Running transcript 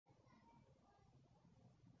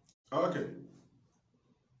Okay.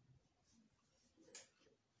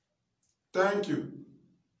 Thank you.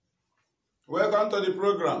 Welcome to the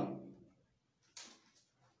program.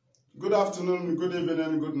 Good afternoon, good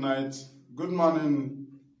evening, good night, good morning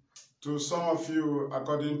to some of you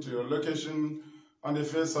according to your location on the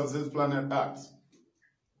face of this planet Earth.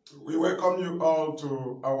 We welcome you all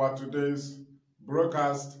to our today's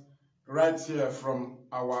broadcast right here from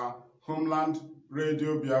our homeland,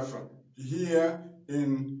 Radio Biafra, here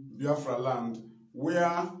in Biafra land,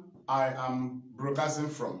 where I am broadcasting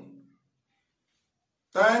from.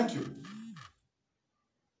 Thank you.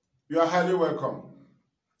 You are highly welcome.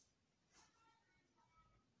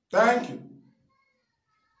 Thank you.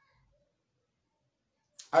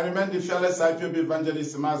 I remain the fearless IPOB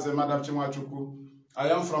evangelist Mazi, Madam Chimwachuku. I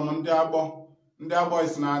am from Ndiabo. Ndiabo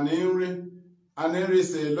is na Anenri. Anenri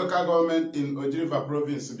is a local government in Ojiriva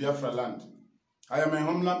province, Biafra land. I am a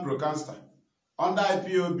homeland broadcaster under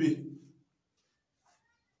IPOB.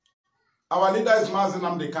 Our leader is Mazi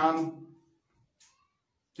Nnamdi Kanu.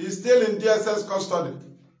 He is still in DSS custody,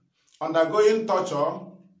 undergoing torture.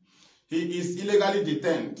 He is illegally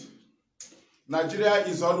detained. Nigeria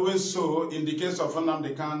is always so in the case of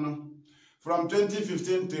Nnamdi Kanu. From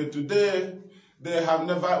 2015 till today, they have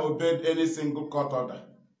never obeyed any single court order.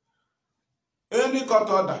 Any court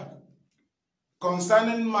order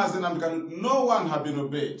concerning Mazi Nnamdi Kanu, no one has been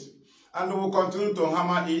obeyed. And we will continue to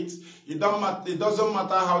hammer it. It doesn't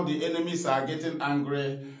matter how the enemies are getting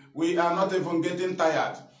angry. We are not even getting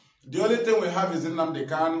tired. The only thing we have is Nnamdi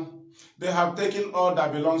Kanu. They have taken all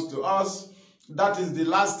that belongs to us. That is the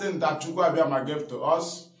last thing that Chukwu Abiyama gave to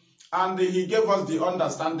us. And he gave us the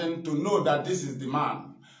understanding to know that this is the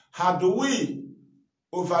man. Had we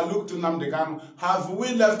overlooked Nnamdi Kanu, have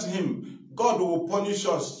we left him, God will punish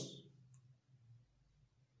us.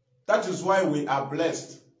 That is why we are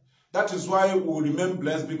blessed. That is why we remain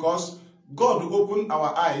blessed, because God opened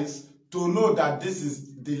our eyes to know that this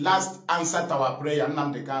is the last answer to our prayer,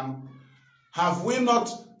 Nnamdi Kanu. Have we not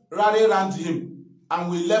rallied around him and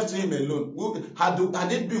we left him alone? Had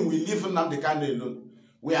it been we leave Nnamdi Kanu alone,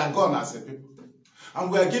 we are gone as a people. And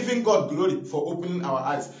we are giving God glory for opening our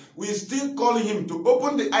eyes. We still call him to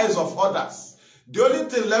open the eyes of others. The only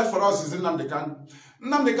thing left for us is Nnamdi Kanu.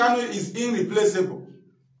 Nnamdi Kanu is irreplaceable.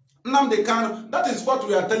 Nnamdi Kanu, that is what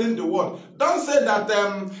we are telling the world. Don't say that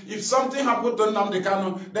if something happened to Nnamdi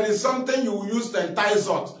Kanu, there is something you will use to entice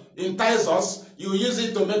us. You use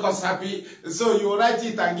it to make us happy. So you write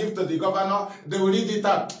it and give to the governor. They will read it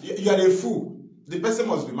out. You are a fool. The person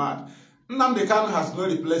must be mad. Nnamdi Kanu has no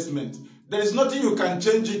replacement. There is nothing you can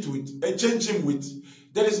change him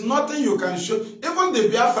with. There is nothing you can show. Even the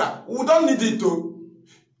Biafra, we don't need it to.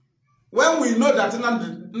 When we know that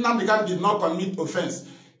Nnamdi Kanu did not commit offense,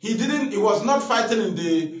 he was not fighting in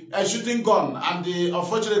the shooting gun, and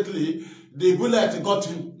unfortunately, the bullet got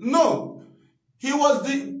him. No, he was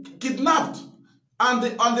kidnapped.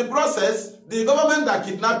 And on the process, the government that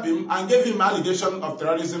kidnapped him and gave him allegation of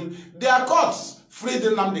terrorism, their courts freed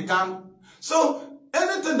Nnamdi Kanu. So,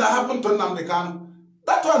 anything that happened to Nnamdi Kanu,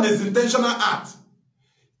 that one is intentional act.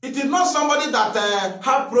 It is not somebody that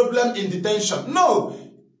had problem in detention. No,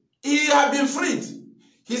 he had been freed.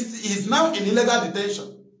 He's now in illegal detention.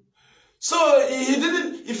 So he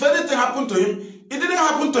didn't, if anything happened to him, it didn't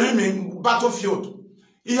happen to him in battlefield.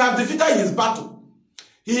 He had defeated his battle.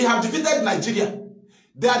 He had defeated Nigeria.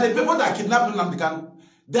 They are the people that kidnapped Nnamdi Kanu.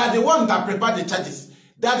 They are the ones that prepared the charges.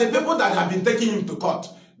 They are the people that have been taking him to court.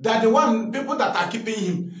 They are the people that are keeping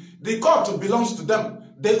him. The court belongs to them.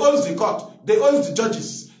 They own the court. They own the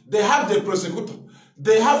judges. They have the prosecutor.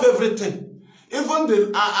 They have everything.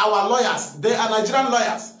 Even our lawyers, they are Nigerian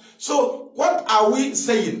lawyers. So what are we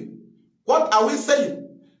saying? What are we saying?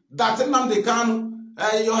 That Nnamdi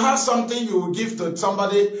Kanu, you have something you will give to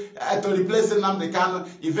somebody to replace Nnamdi Kanu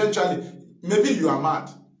eventually. Maybe you are mad.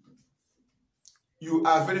 You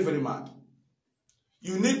are very, very mad.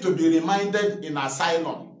 You need to be reminded in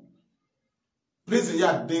asylum. Prison,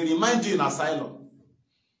 yeah, they remind you in asylum.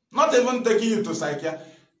 Not even taking you to psychiatry.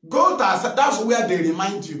 Go to asylum, that's where they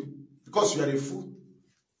remind you. Because you are a fool.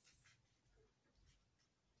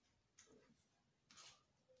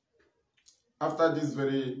 After this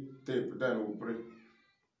very tape, then we'll pray.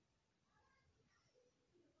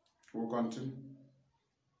 We'll continue.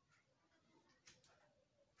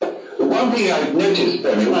 One thing I've noticed,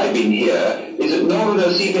 when I've been here, is that no one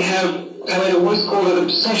does seem to have what's called an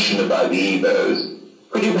obsession about the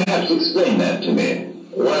Igbos. Could you perhaps explain that to me?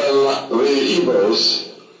 Well, the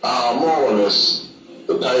Igbos are more or less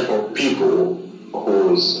the type of people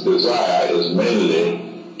whose desire is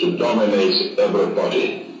mainly to dominate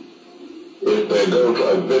everybody. If they go to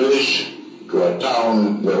a village, to a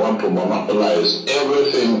town, they want to monopolize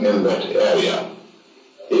everything in that area.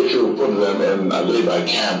 If you put them in a labor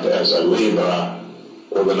camp as a laborer,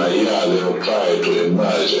 within a year they will try to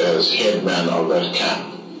emerge as headmen of that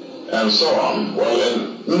camp, and so on. Well,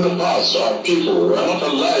 in the past, our people were not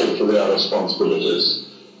alive to their responsibilities,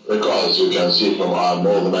 because you can see from our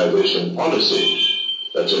modernization policy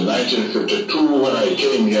that in 1952, when I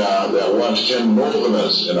came here, there weren't 10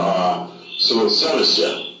 northerners in our civil service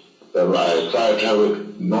here. Then I tried to have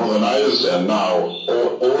it northernized, and now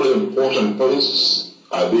all important posts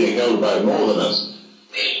are being held by northerners.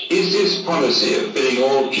 Is this policy of filling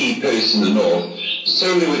all key posts in the north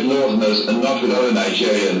solely with northerners and not with other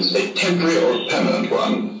Nigerians a temporary or permanent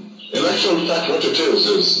one? In actual fact, what it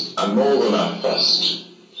is a northerner first.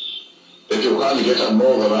 If you can't get a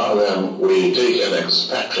northerner, then we take an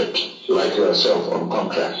expatriate like yourself on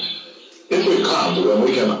contract. If we can't, then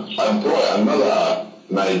we can employ another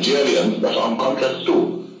Nigerian, but on contract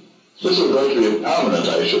too. This is going to be permanent,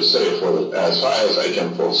 I should say, as far as I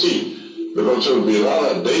can foresee, because it would be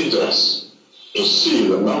rather dangerous to see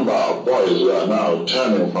the number of boys who are now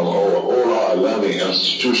turning from all our learning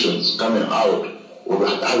institutions coming out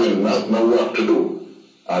with having no work to do.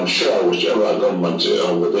 I'm sure whichever government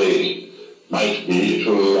of the day might be, it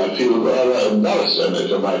will feel rather embarrassed, and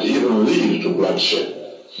it might even lead to bloodshed.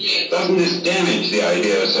 Doesn't this damage the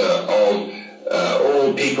idea, sir, of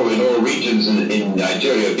all people in all regions in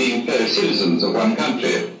Nigeria being fair citizens of one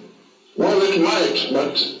country? Well, it might,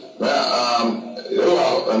 but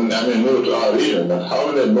I mean, new to our region, but how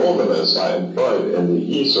many northerners are employed in the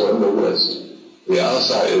east or in the west? The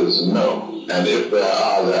answer is no. And if there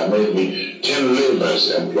are, there may be 10 laborers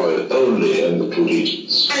employed only in the two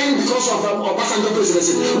regions. Because of Obasanjo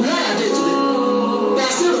presidency, where are they today? They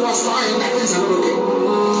are still the ones crying that things are not okay.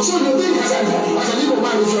 So you think as an Igbo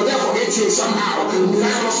man, if you're there for 8 years somehow,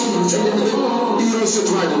 miraculously you change everything, you don't sit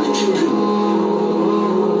right and they kill you.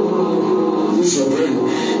 Use your brain.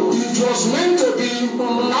 It was meant to be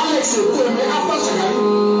Alex Ekweme after Shagari.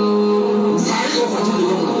 Carry over to the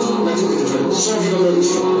government. That is the difference. Solve your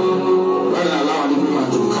issue. Rather than allow an Igbo man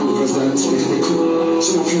to become the president, so they could.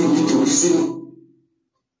 Some of you need to listen.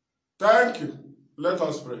 Thank you. Let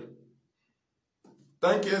us pray.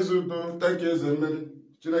 Thank you, Ezudo. Thank you, Ezemeli.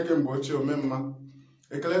 Chineke mgbochi omemma.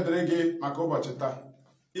 Ekele dịrị gị maka ụbọchị taa.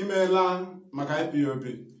 Imeela maka IPOB.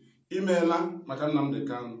 Imeela maka Nnamdi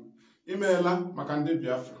Kanu. Imeela maka ndị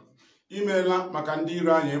Biafra. Imeela maka ndị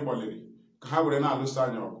iro anyị kpọliri ka ha were na-alụso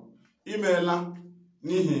anyị ọgụ. Imeela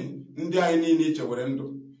n'ihi ndị anyị niile ichewere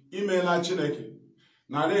ndụ. Imeela Chineke.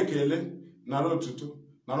 Nara ekele, nara otuto,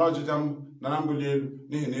 nara ọjịja mma, nara mbuli elu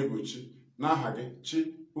n'ihi na ebuchi n'aha gị chi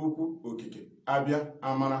ukwu okike abịa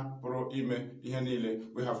amara pụrụ ime ihe niile.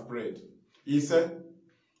 We have prayed. Ise.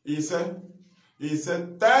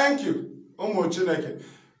 Thank you, ụmụ Chineke.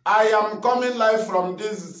 I am coming live from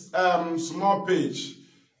this small page.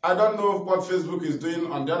 I don't know what Facebook is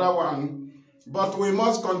doing on the other one, but we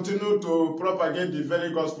must continue to propagate the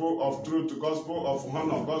very gospel of truth, gospel of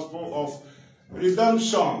honor, gospel of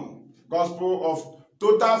redemption, gospel of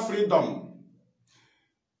total freedom.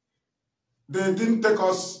 They didn't take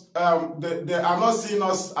us, they are not seeing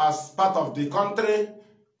us as part of the country,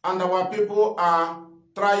 and our people are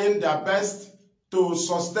trying their best to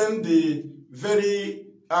sustain the very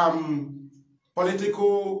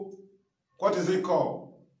political, what is it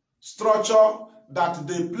called, structure that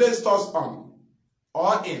they placed us on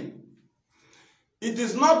or in. It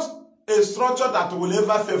is not a structure that will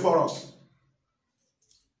ever favor us.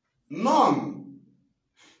 None.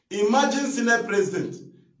 Imagine Senate President.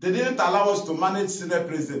 They didn't allow us to manage Senate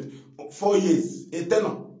President 4 years, a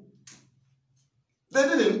tenure. They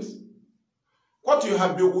didn't. What you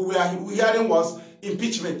have been, we were hearing was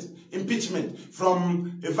impeachment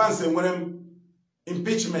from Evans and William,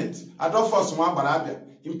 impeachment, Adolphus Mwabarabia,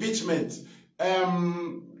 impeachment,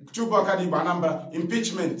 Chubakadi Banamba,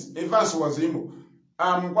 impeachment, Evans was Imo.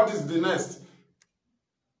 What is the next?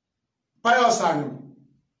 Pius Anim,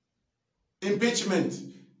 impeachment.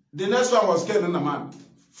 The next one was Ken Nnamdi.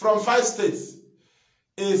 From 5 states,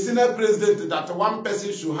 a Senate president that one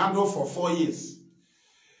person should handle for 4 years.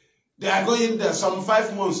 They are going there some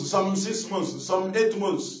 5 months, some 6 months, some 8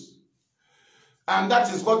 months. And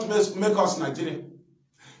that is what makes us Nigerian.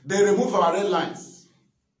 They remove our rail lines.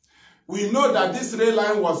 We know that this rail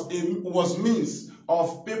line was means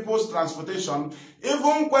of people's transportation,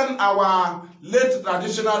 even when our late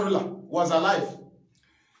traditional ruler was alive.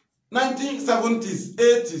 1970s,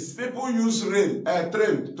 80s, people used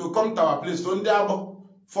train to come to our place, to Ndiabo,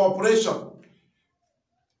 for operation.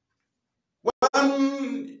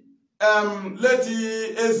 When late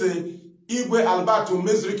Eze Igwe Alberto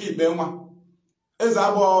Mezriki Benwa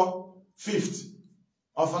Ezabo 5th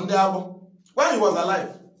of Ndiabo when he was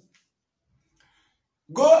alive.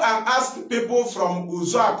 Go and ask people from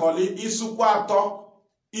Uzuakoli, Isukwato,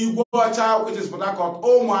 Igbocha, which is Port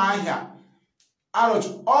Omoahia,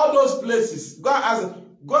 Aroch, all those places. Go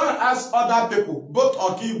and ask other people, both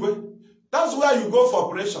Okigwe. That's where you go for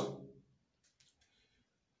operation.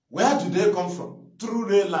 Where do they come from? Through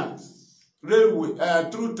rail lines, railway,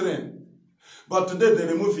 through train. But today they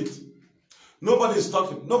remove it. Nobody is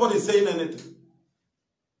talking. Nobody is saying anything.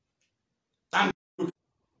 And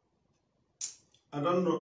I don't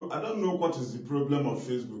know what is the problem of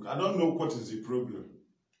Facebook. I don't know what is the problem.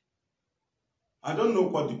 I don't know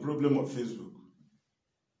what the problem of Facebook.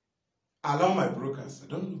 Allow my brokers. I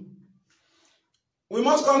don't know. We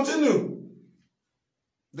must continue.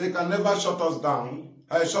 They can never shut us down.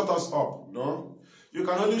 Shut us up. No. You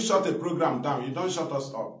can only shut a program down. You don't shut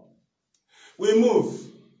us up. We move.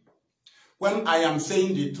 When I am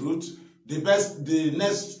saying the truth, the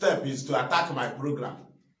next step is to attack my program.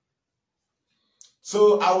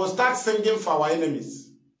 So I will start singing for our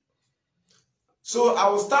enemies. So I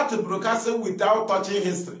will start broadcasting without touching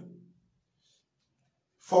history.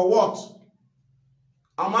 For what?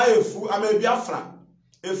 Am I a fool? I'm a Biafran,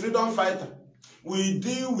 a freedom fighter. We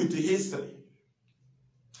deal with history.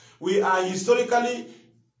 We are historically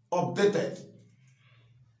updated.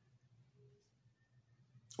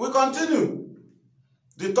 We continue.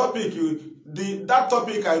 The topic, that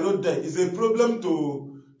topic I wrote there is a problem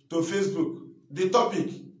to Facebook. The topic.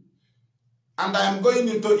 And I am going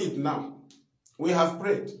into it now. We have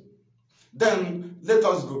prayed. Then let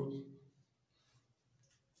us go.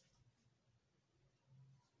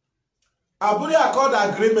 Aburi Accord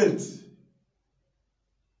Agreement.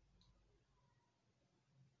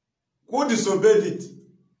 Who disobeyed it?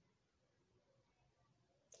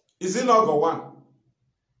 Is it not one?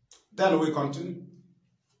 Then we continue.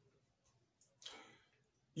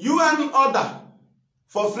 UN order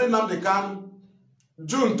for free Nnamdi Kanu,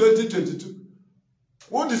 June 2022.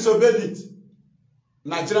 Who disobeyed it?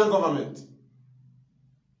 Nigerian government.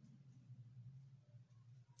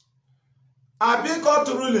 Appeal court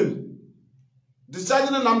ruling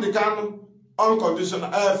discharging Nnamdi Kanu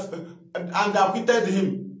unconditional and acquitted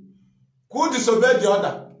him. Who disobeyed the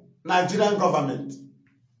order? Nigerian government.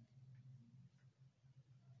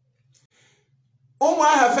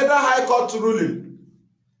 Umuahia Federal High Court ruling,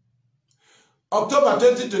 October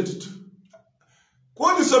 2022.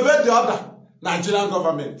 Who disobeyed the order? Nigerian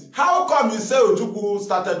government. How come you say Ojukwu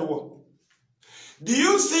started war? Do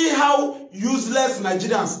you see how useless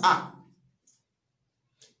Nigerians are?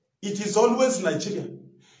 It is always Nigeria.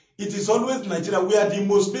 It is always Nigeria. We are the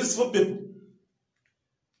most peaceful people.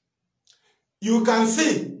 You can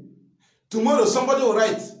see, tomorrow somebody will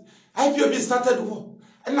write, IPOB started war,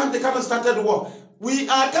 and Nnamdi Kanu started war. We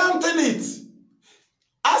are counting it.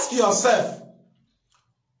 Ask yourself,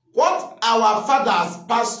 what our fathers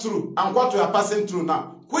passed through and what we are passing through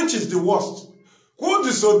now, which is the worst? Who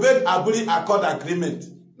disobeyed Aburi Accord Agreement?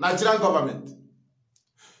 Nigerian government.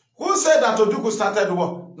 Who said that Ojukwu started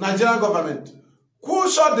war? Nigerian government. Who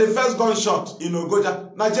shot the first gunshot in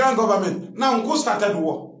Ogoja? Nigerian government. Now, who started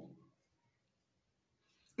war?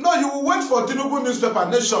 No, you will wait for Tinubu newspaper,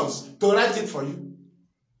 Nations, to write it for you.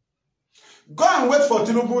 Go and wait for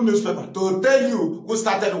Tinubu newspaper to tell you who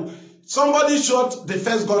started. Somebody shot the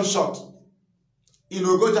first gunshot in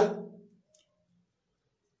Ogoja,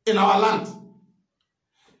 in our land.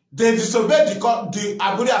 They disobeyed the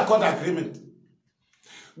Aburi Accord Agreement.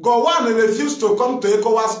 Gowon refused to come to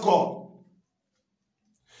ECOWAS call.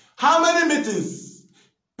 How many meetings?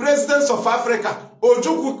 Presidents of Africa,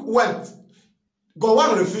 Ojukwu went.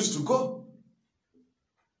 Gowon refused to go.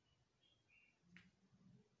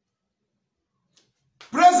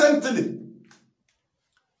 Presently,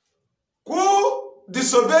 who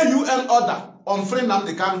disobey UN order on free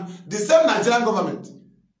Nnamdi Kanu? The same Nigerian government.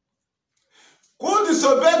 Who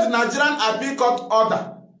disobeyed the Nigerian Appeal Court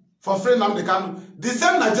order for free Nnamdi Kanu? The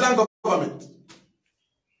same Nigerian government.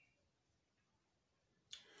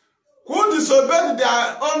 Who disobeyed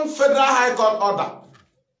their own Federal High Court order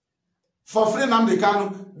for free Nnamdi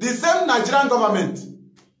Kanu? The same Nigerian government.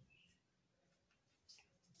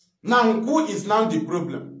 Now, who is now the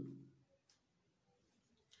problem?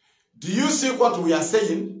 Do you see what we are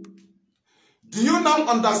saying? Do you now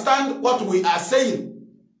understand what we are saying?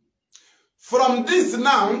 From this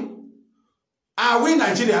now, are we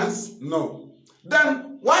Nigerians? No.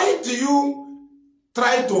 Then, why do you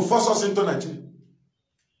try to force us into Nigeria?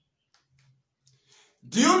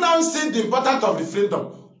 Do you now see the importance of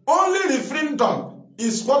referendum? Only referendum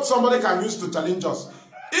is what somebody can use to challenge us.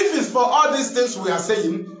 If it's for all these things we are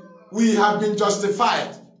saying, we have been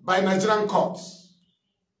justified by Nigerian courts.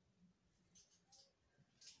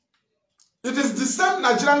 It is the same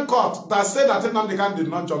Nigerian court that said that Nnamdi did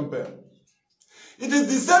not jump bail. It is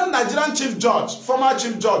the same Nigerian chief judge, former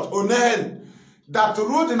chief judge, Onehen, that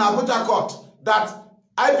ruled in Abuja court that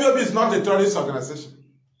IPOB is not a terrorist organization.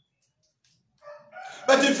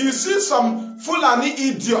 But if you see some Fulani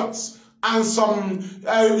idiots and some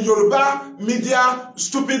Yoruba media,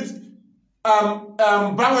 stupid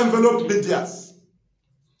brown envelope medias,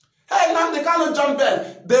 hey, Nnamdi cannot jump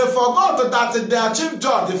bail. They forgot that their chief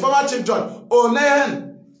judge, the former chief judge,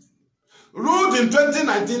 Onehen, ruled in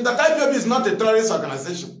 2019 that IPOB is not a terrorist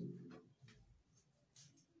organization.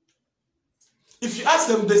 If you ask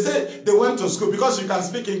them, they say they went to school because you can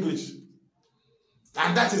speak English.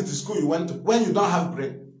 And that is the school you went to when you don't have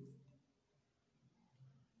brain.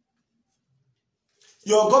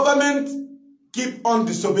 Your government keep on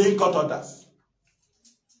disobeying court orders.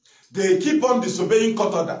 They keep on disobeying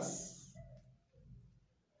court orders.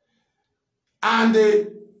 And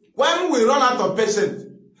when we run out of patience,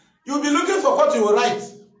 you'll be looking for what you will write.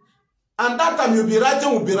 And that time you'll be writing,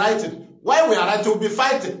 we'll be writing. While we are writing, we'll be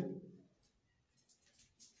fighting.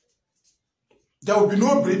 There will be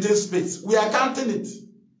no breathing space. We are counting it.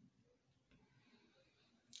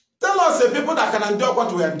 Tell us the people that can endure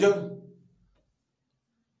what we endure.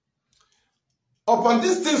 Upon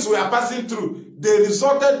these things we are passing through, they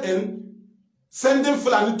resulted in sending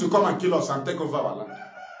Fulani to come and kill us and take over our land.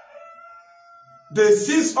 They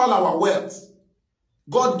seized all our wealth,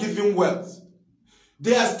 God-given wealth.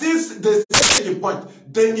 They are still making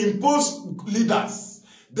point. They impose leaders.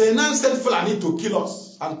 They now send Fulani to kill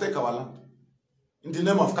us and take our land in the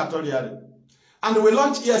name of cattle rearing. And we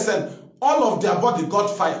launch ESN. All of their body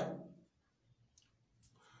got fire.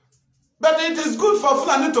 But it is good for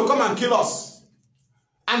Fulani to come and kill us.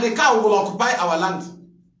 And the cow will occupy our land.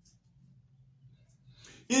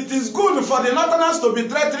 It is good for the Northerners to be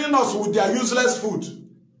threatening us with their useless food.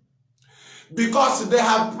 Because they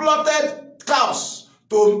have plotted cows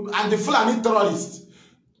and the Fulani terrorists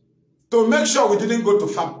to make sure we didn't go to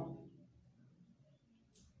farm.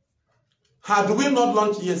 Had we not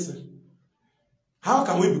launched ESL, how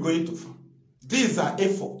can we be going to farm? These are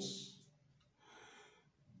efforts.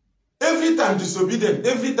 Every time disobedient,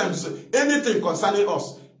 anything concerning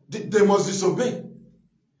us, they must disobey.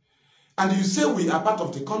 And you say we are part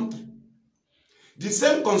of the country. The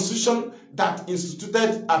same constitution that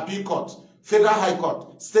instituted Appeal Court, Federal High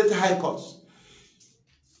Court, State High Courts,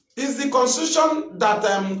 is the constitution that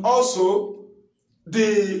also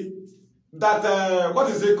what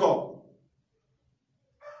is it called?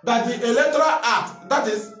 That the Electoral Act, that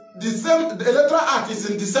is the same, the Electoral Act is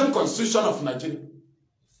in the same constitution of Nigeria.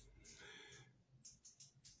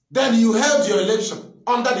 Then you held your election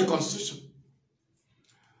under the constitution.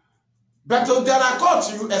 But there are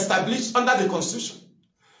courts you established under the constitution.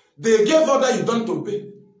 They gave order you don't obey.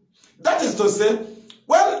 That is to say,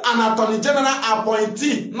 when an attorney general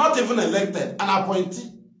appointee, not even elected, an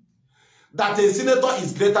appointee, that a senator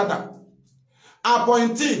is greater than,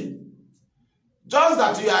 appointee, just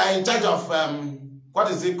that you are in charge of,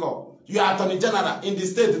 what is it called? You are attorney general. In the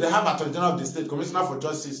state, they have attorney general of the state, commissioner for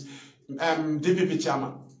justice, DPP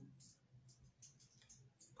chairman.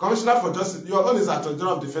 Commissioner for justice, your own is attorney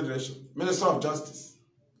general of the federation, minister of justice.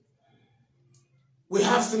 We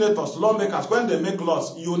have senators, lawmakers. When they make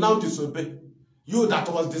laws, you now disobey. You that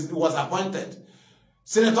was appointed.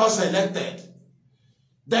 Senators elected.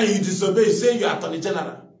 Then you disobey, you say you are attorney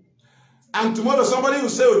general. And tomorrow somebody will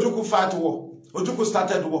say Ojukwu fight war. Ojukwu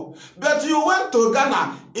started war. But you went to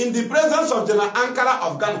Ghana in the presence of General Ankara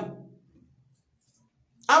of Ghana.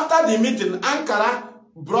 After the meeting, Ankara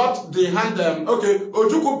brought the hand,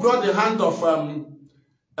 Ojukwu brought the hand of,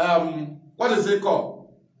 what is it called?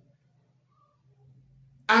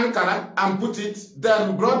 Ankara, and put it,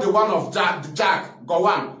 then brought the one of Jack,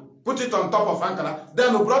 Gowan, put it on top of Ankara,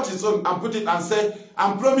 then brought his own and put it and said,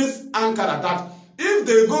 and promised Ankara that if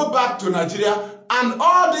they go back to Nigeria and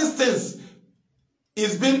all these things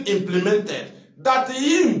is being implemented, that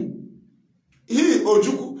he,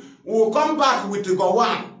 Ojukwu, will come back with the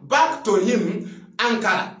Gowan, back to him,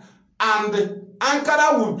 Ankara, and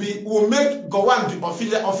Ankara will make Gowan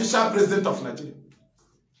the official president of Nigeria.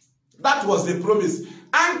 That was the promise.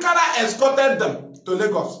 Ankara escorted them to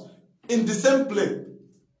Lagos in the same plane.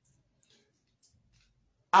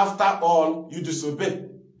 After all, you disobey.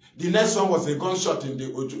 The next one was a gunshot in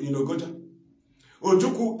Ogoja.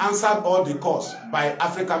 Ojukwu answered all the calls by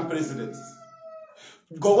African presidents.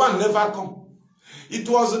 Gowan never come. It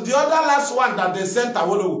was the other last one that they sent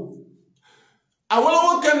Awolowo.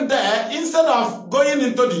 Awolowo came there, instead of going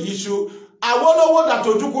into the issue, Awolowo that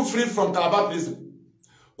Ojukwu freed from Calabar prison.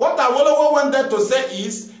 What Awolowo went there to say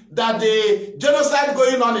is that the genocide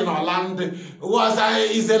going on in our land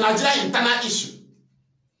is a Nigerian internal issue.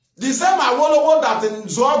 The same Awolowo that in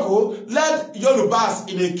Zogo led Yorubas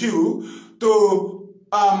in a queue to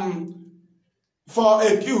for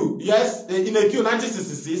a queue, yes, in a queue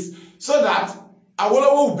 1966, so that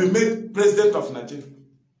Awolowo will be made president of Nigeria.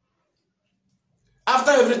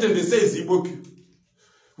 After everything they say is Igbo queue.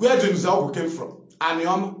 Where did Zogo came from?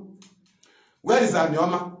 Anioma. Where is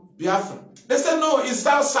Anioma? Biafra. They say no, it's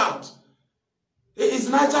south. It's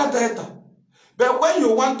Niger Delta. But when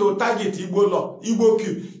you want to target Igbo law, Igbo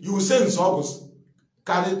queue, you will say Nzogos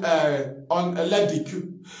carry on led the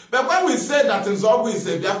queue. But when we say that Nzogo is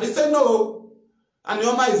a Biafra, they say no,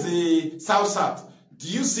 Anioma is a south. Do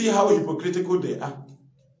you see how hypocritical they are?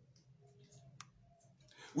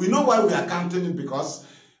 We know why we are counting it, because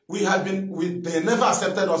we have been, they never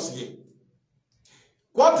accepted us here.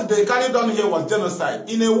 What they carried on here was genocide.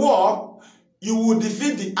 In a war, you will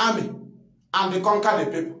defeat the army and they conquer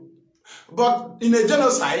the people. But in a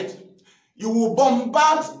genocide, you will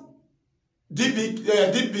bombard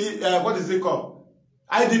what is it called?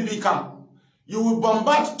 IDP camp. You will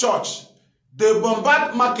bombard church. They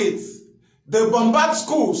bombard markets. They bombard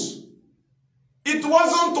schools. It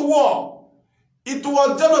wasn't war. It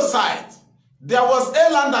was genocide. There was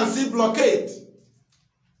a land and sea blockade.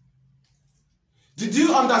 Did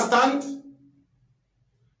you understand?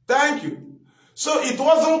 Thank you. So it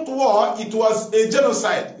wasn't war, it was a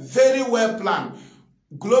genocide. Very well planned.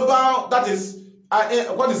 Global, that is,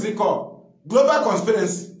 what is it called? Global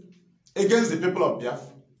conspiracy against the people of Biafra.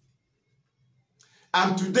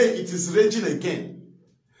 And today it is raging again.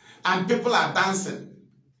 And people are dancing.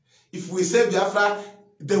 If we say Biafra,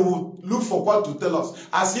 they will look for what to tell us,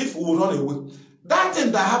 as if we will run away. That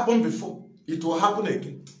thing that happened before, it will happen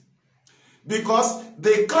again. Because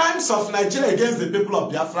the crimes of Nigeria against the people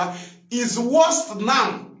of Biafra is worse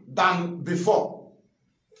now than before.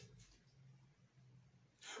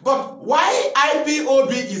 But why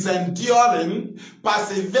IPOB is enduring,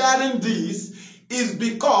 persevering this, is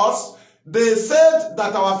because they said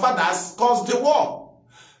that our fathers caused the war.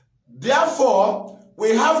 Therefore, we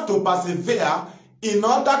have to persevere in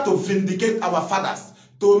order to vindicate our fathers,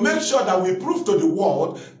 to make sure that we prove to the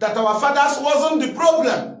world that our fathers wasn't the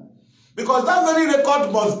problem. Because that very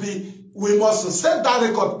record must be, we must set that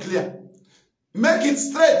record clear. Make it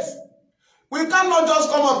straight. We cannot just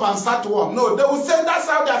come up and start war. No, they will say that's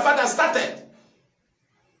how their father started.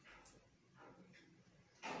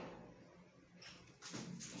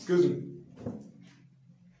 Excuse me.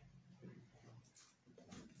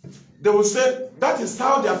 They will say that is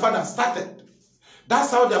how their father started.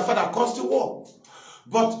 That's how their father caused the war.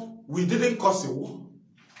 But we didn't cause a war.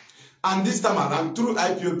 And this time around, through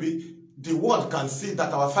IPOB, the world can see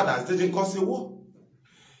that our fathers didn't cause a war.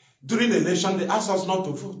 During the election, they asked us not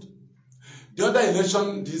to vote. The other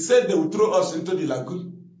election, they said they would throw us into the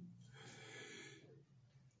lagoon.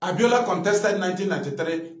 Abiola contested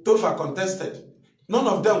 1993. Tofa contested. None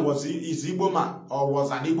of them was is Igbo man, or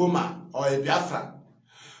was an Igbo man, or a Biafran.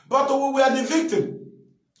 But we were the victim.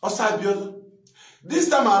 Also Abiola. This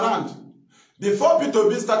time around, before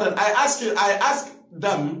P2B started, I asked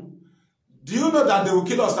them, do you know that they will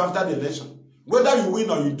kill us after the election? Whether you win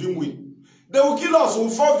or you didn't win. They will kill us. We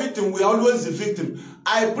fall victim. We are always the victim.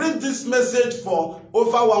 I preached this message for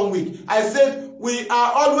over 1 week. I said, we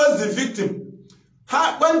are always the victim.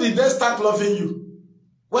 When did they start loving you?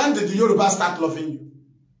 When did the Yoruba start loving you?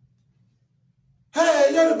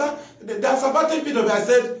 Hey, Yoruba, they are supporting P2B. I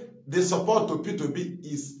said, the support to P2B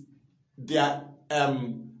is their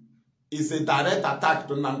is a direct attack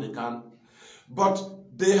to Nnamdi Kanu. But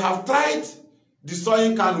they have tried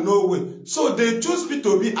destroying Kanu, no way. So they choose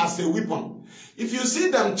P2B as a weapon. If you see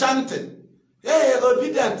them chanting, hey,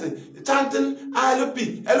 obedient, chanting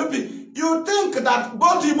LP, you think that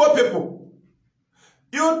both Igbo people,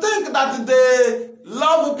 you think that they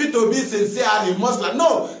love P2B sincerely, Muslim.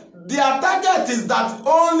 No, their target is that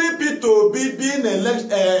only P2B being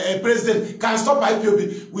a president can stop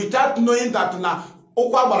IPOB without knowing that now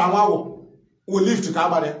Okwa Baranwawo will live to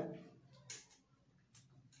Kabaria.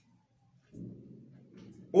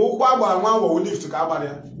 Okwa Baranwawo will live to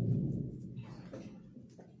Kabaria.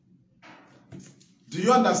 Do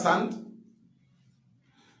you understand?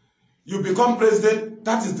 You become president,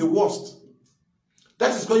 that is the worst.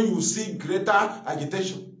 That is when you see greater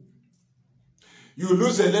agitation. You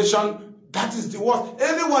lose election, that is the worst.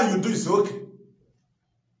 Anyone you do is okay.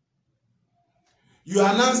 You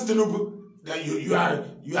announce Tinubu, that you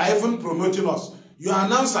are even promoting us. You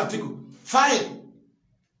announce Atiku, fine.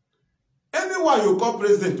 Anyone you call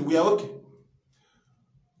president, we are okay.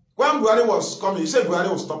 When Buhari was coming, he said Buhari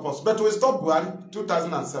will stop us. But we stopped Buhari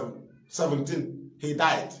 2017. He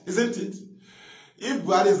died, isn't it? If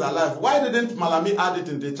Buhari is alive, why didn't Malami add it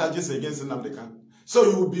in the charges against Nnamdi?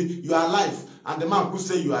 So you are alive, and the man who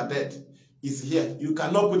say you are dead is here. You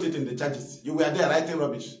cannot put it in the charges. You were there writing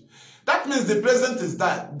rubbish. That means the president is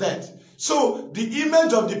dead. So the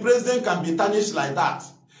image of the president can be tarnished like that.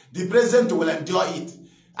 The president will endure it.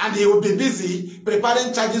 And he will be busy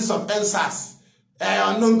preparing charges of NSAS,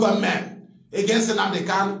 unknown gunmen, against Nnamdi,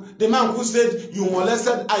 the man who said you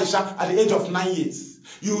molested Aisha at the age of 9 years.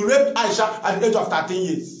 You raped Aisha at the age of 13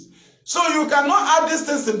 years. So you cannot add these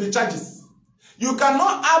things in the charges. You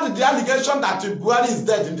cannot add the allegation that Buhari is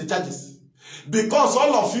dead in the charges. Because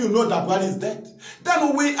all of you know that Buhari is dead.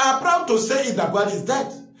 Then we are proud to say that Buhari is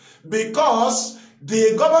dead. Because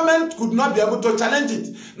the government could not be able to challenge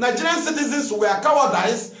it. Nigerian citizens were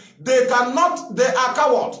cowardized. They are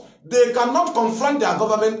coward. They cannot confront their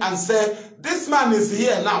government and say, this man is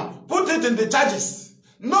here now. Put it in the charges.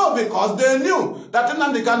 No, because they knew that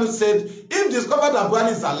Nnamdi Kanu said, if discovered that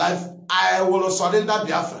Buhari is alive, I will surrender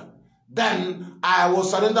Biafra. Then I will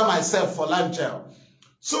surrender myself for life jail.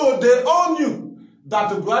 So they all knew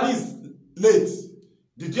that Buhari is late.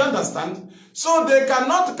 Did you understand? So they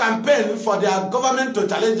cannot campaign for their government to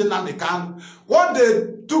challenge Nnamdi Kanu. What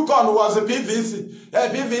they took on was a PVC,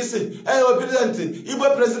 president,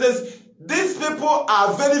 Igbo presidents. These people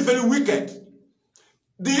are very, very wicked.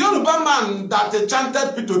 The Yoruba man that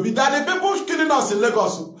chanted P2B, that the people killing us in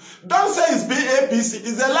Lagos, don't say it's APC,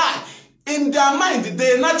 it's a lie. In their mind,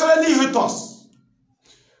 they naturally hate us.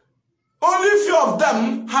 Only few of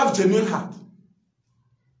them have genuine heart.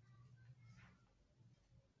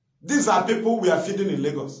 These are people we are feeding in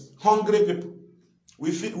Lagos. Hungry people.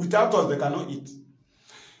 We feed, without us, they cannot eat.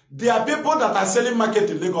 There are people that are selling market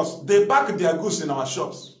in Lagos. They pack their goods in our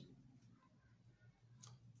shops.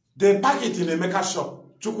 They pack it in a maker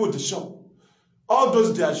shop, Chukwu the shop. All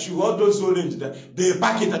those their shoe, all those orange, they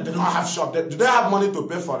pack it and they don't have shop. Do they have money to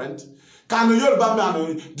pay for rent? Kanu Yoruba man,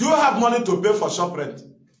 do you have money to pay for shop rent?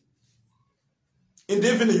 In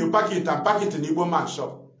the evening, you pack it and pack it in Igbo man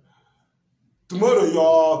shop. Tomorrow,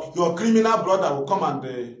 your criminal brother will come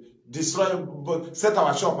and destroy, set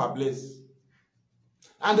our shop ablaze.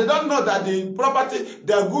 And they don't know that the property,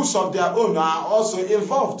 their goods of their own are also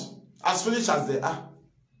involved, as foolish as they are.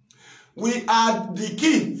 We are the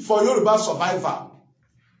key for Yoruba survival.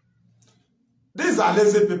 These are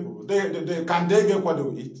lazy people. They get what they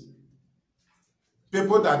will eat.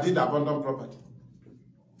 People that did abandon property.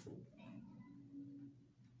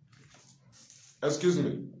 Excuse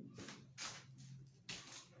me.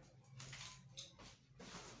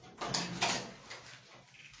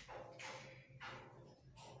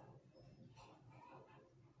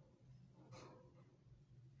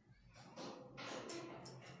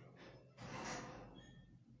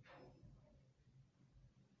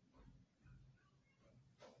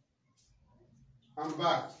 I'm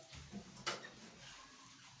back.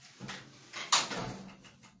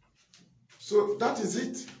 So that is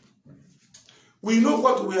it. We know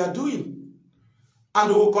what we are doing, and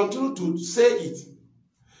we will continue to say it,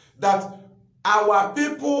 that our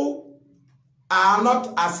people are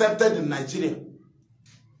not accepted in Nigeria.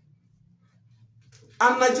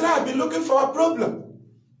 And Nigeria has been looking for a problem.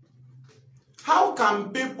 How can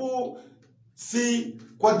people see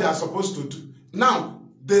what they are supposed to do? Now,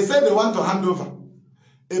 they say they want to hand over.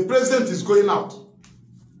 A president is going out.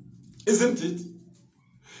 Isn't it?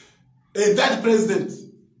 A dead president.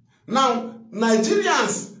 Now,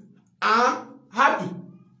 Nigerians are happy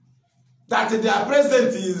that their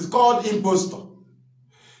president is called impostor.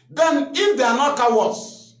 Then, if they are not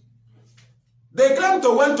cowards, they claim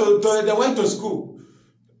they went to school.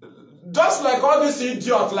 Just like all these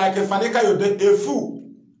idiots, like Fanika Yode, a fool.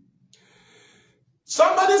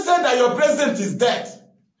 Somebody said that your president is dead.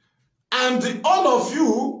 And all of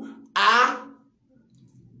you are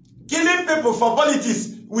killing people for politics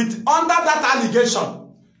under that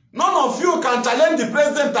allegation. None of you can challenge the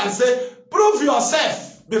president and say, prove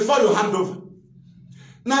yourself before you hand over.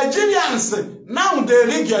 Nigerians, now the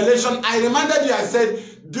regulation, I reminded you, I said,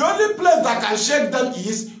 the only place that can shake them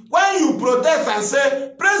is when you protest and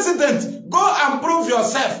say, President, go and prove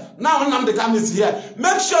yourself. Now Nnamdi Kanu is here.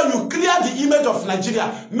 Make sure you clear the image of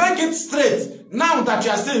Nigeria. Make it straight now that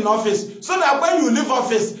you are still in office. So that when you leave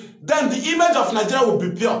office, then the image of Nigeria will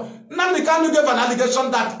be pure. Nnamdi Kanu gave an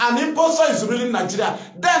allegation that an imposter is ruling Nigeria.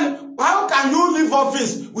 Then how can you leave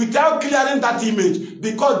office without clearing that image?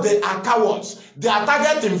 Because they are cowards. Their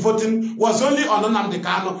target in voting was only on Nnamdi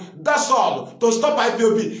Kanu. That's all. To stop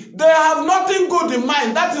IPOB. They have nothing good in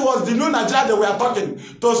mind. That was the new Nigeria they were talking.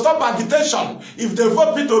 To stop agitation. If they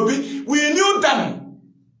vote P2B, we knew them.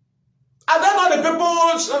 Are there not the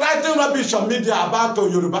people writing rubbish on media about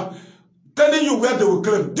Yoruba? Telling you where they will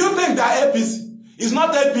claim. Do you think they are APC? It's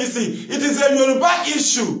not APC. It is a Yoruba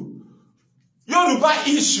issue. Yoruba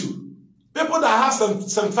issue. People that have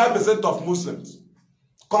 75% of Muslims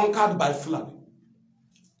conquered by Fulani.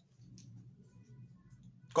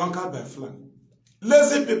 Conquered by Fulani.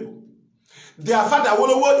 Lazy people. Their father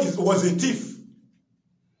Awolowo was a thief.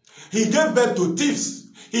 He gave birth to thieves.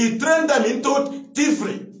 He trained them into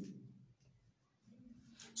thievery.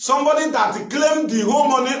 Somebody that claimed the whole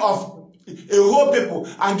money of a whole people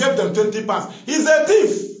and gave them 20 pounds. He's a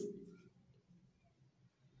thief.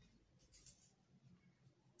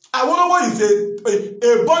 Awolowo is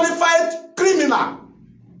a bona fide criminal.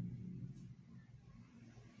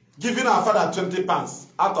 Giving our father 20 pounds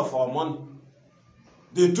out of our money.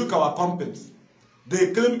 They took our companies.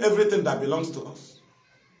 They claim everything that belongs to us.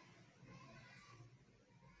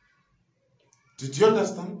 Did you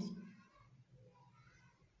understand?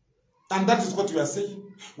 And that is what we are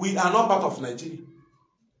saying. We are not part of Nigeria.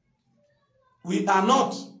 We are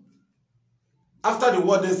not. After the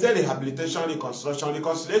war, they said rehabilitation, reconstruction,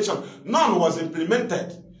 reconciliation. None was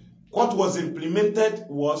implemented. What was implemented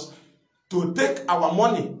was to take our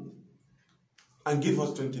money and give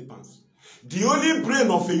us 20 pounds. The only brain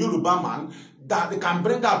of a Yoruba man that they can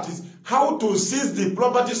bring out is how to seize the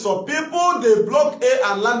properties of people they block air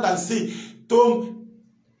and land and sea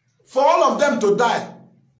for all of them to die.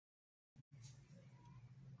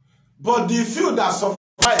 But the few that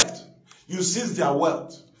survived, you seize their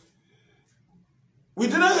wealth. We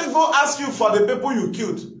didn't even ask you for the people you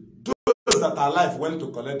killed. Those that are alive went to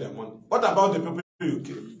collect their money. What about the people you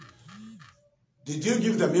killed? Did you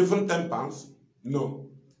give them even 10 pounds? No.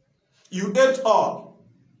 You ate all.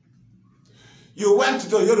 You went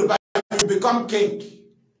to Yoruba, you become king.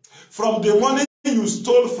 From the money you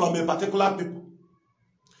stole from a particular people.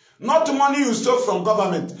 Not money you stole from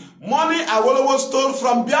government. Money Awolowo stole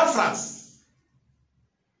from Biafrans.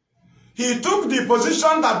 He took the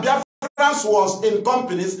position that Biafrans was in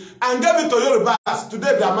companies and gave it to Yorubas.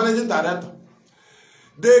 Today they are managing director.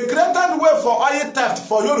 They created way for oil theft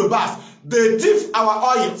for Yorubas. They thief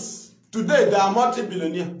our oils. Today they are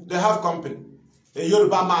multi-billionaire. They have company. A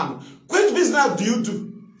Yoruba man. Which business do you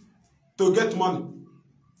do to get money?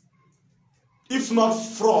 If not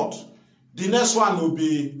fraud, the next one will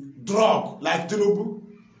be drug, like Tinubu.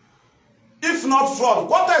 If not fraud,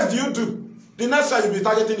 what else do you do? The next time you'll be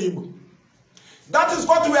targeting Igbo. That is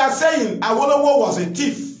what we are saying. Awolowo was a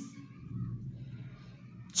thief.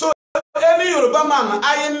 So any Yoruba man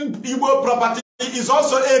eyeing Igbo property is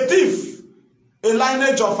also a thief. A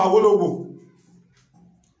lineage of Awolowo.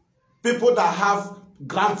 People that have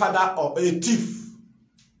grandfather or a thief.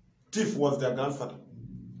 Thief was their grandfather.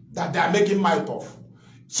 That they are making might of.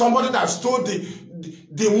 Somebody that stole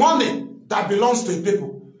the money that belongs to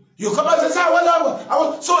people. You come and say,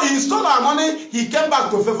 well, so he stole our money, he came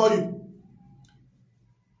back to favor you.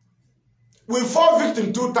 We fought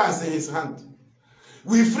victim 2 times in his hand.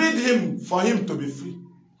 We freed him for him to be free.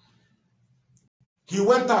 He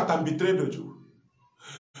went out and betrayed the Jew.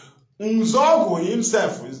 Nzogo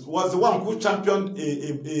himself was the one who championed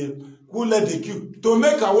who led the coup to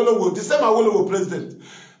make Awolowo, the same Awolowo president.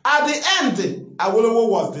 At the end, Awolowo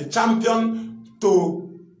was the champion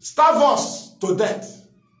to starve us to death.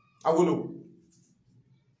 Awolowo.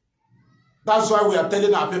 That's why we are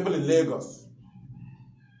telling our people in Lagos.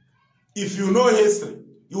 If you know history,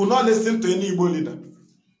 you will not listen to any Igbo leader.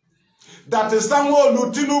 That is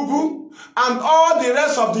Sanwo-Olu, Tinubu, and all the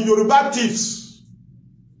rest of the Yoruba thieves.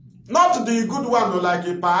 Not the good one like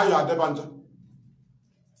Ipahayo Adebanja.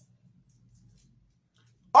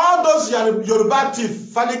 All those Yoruba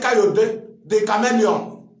thieves, Fani Kayode, the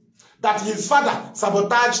chameleon, that his father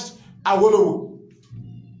sabotaged Awolowo.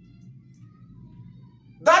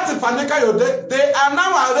 That Fani Kayode, they are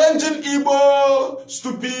now arranging Igbo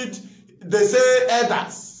stupid, they say,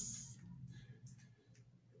 elders.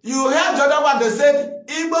 You heard the other one, they said,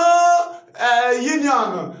 Igbo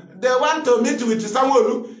union, they want to meet with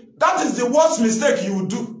Sanwo-Olu. That is the worst mistake you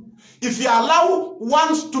do. If you allow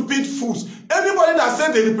one stupid fool, anybody that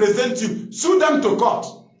said they represent you, sue them to court.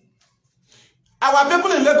 Our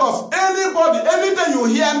people in Lagos, anybody, anytime you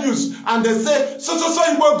hear news and they say, so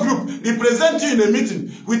Igbo group represent you in a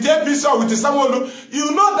meeting with APC or with Sanwo-Olu,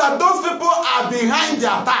 you know that those people are behind the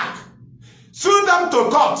attack. Sue them to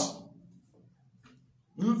court.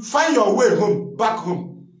 Find your way home, back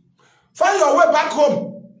home. Find your way back home.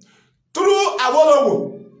 Through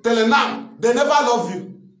Awolowo, till now, they never love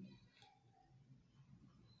you.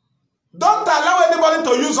 Don't allow anybody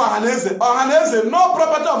to use Ohaneze. Ohaneze, no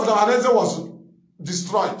property of the Ohaneze was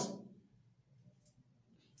destroyed.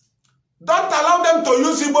 Don't allow them to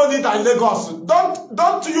use Igbo leader in Lagos.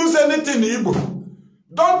 Don't use anything Igbo.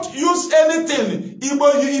 Don't use anything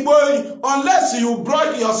Igbo unless you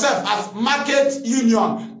brought yourself as market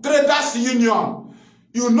union, traders union.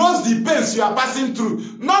 You know the pains you are passing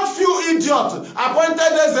through. Not few idiots appointed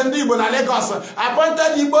as in Igbo na Lagos,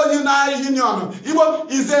 appointed Igbo union.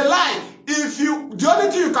 Igbo is a lie. The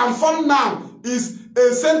only thing you can form now is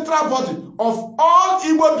a central body of all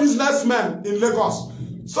Igbo businessmen in Lagos.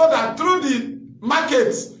 So that through the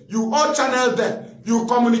markets, you all channel there, you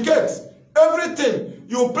communicate, everything,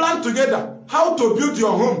 you plan together, how to build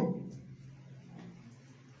your home.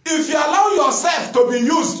 If you allow yourself to be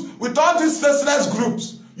used with all these faceless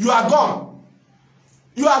groups, you are gone.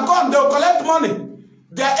 You are gone, they will collect money.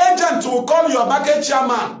 Their agent will call your market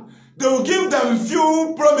chairman. They will give them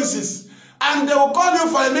few promises. And they will call you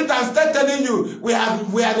for a meeting and start telling you, we are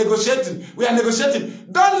negotiating, we are negotiating.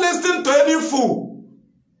 Don't listen to any fool.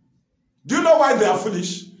 Do you know why they are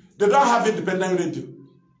foolish? They don't have independent radio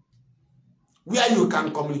where you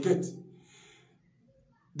can communicate.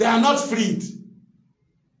 They are not freed.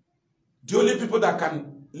 The only people that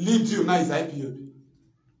can lead you now is IPOB.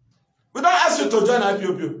 We don't ask you to join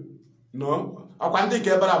IPOB. No.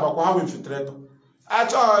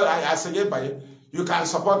 You can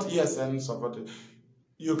support ESN,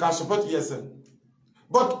 You can support ESN.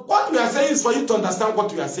 But what we are saying is for you to understand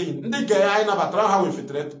what we are saying.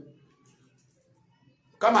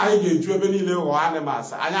 Come on, you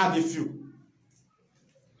few.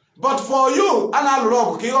 But for you,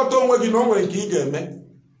 analog, you don't want to know where you get me.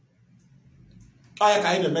 I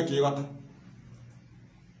can't make you.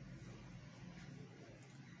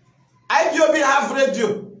 IPOB have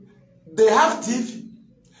radio, they have TV,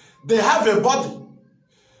 they have a body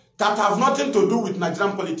that have nothing to do with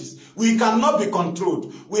Nigerian politics. We cannot be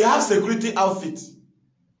controlled. We have security outfits.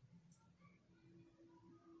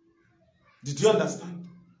 Did you understand?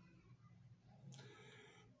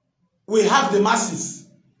 We have the masses.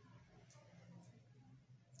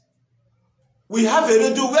 We have a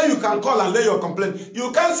radio where you can call and lay your complaint.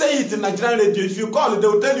 You can't say it in Nigerian radio. If you call, they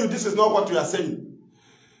will tell you this is not what we are saying.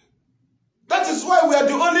 That is why we are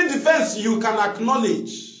the only defense you can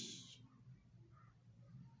acknowledge.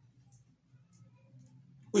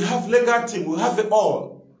 We have legal team. We have it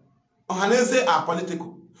all. Ohaneze are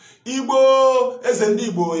political. Igbo,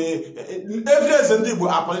 Ezendibo, every Ezendibo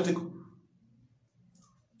are political.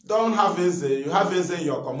 Don't have Eze. You have Eze in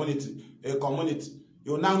your community. A community.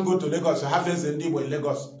 You now go to Lagos. You have Eze in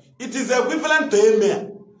Lagos. It is equivalent to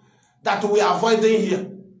Emir that we are avoiding here.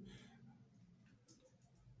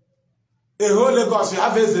 A whole Lagos. You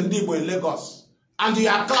have Eze in Lagos, and you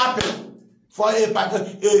are clapping for a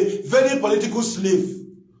very political slave.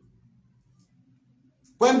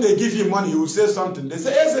 When they give you money, he will say something. They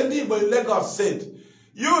say, Eze in Lagos said,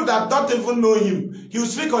 you that don't even know him, he will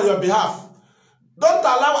speak on your behalf. Don't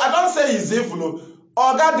allow, I don't say he's evil,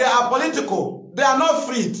 or that they are political. They are not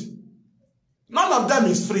freed. None of them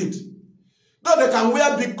is freed. Though they can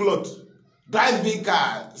wear big clothes, drive big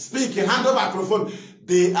car, speak, handle microphone,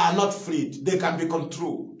 they are not freed. They can be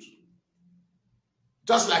controlled.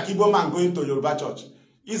 Just like Igbo man going to Yoruba church.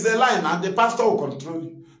 It's a line and the pastor will control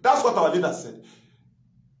you. That's what our leader said.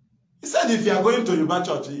 He said if you are going to Yoruba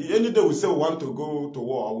church, any day we say we want to go to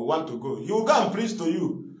war, or we want to go, he will go and preach to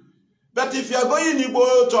you. But if you are going in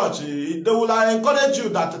Igbo church, they will encourage you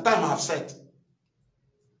that the time have set.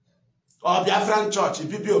 Or Biafran church,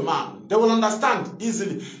 PPO man, they will understand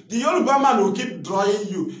easily. The Yoruba man will keep drawing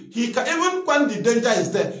you. He can, even when the danger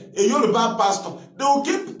is there, a Yoruba pastor, they will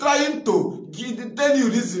keep trying to tell you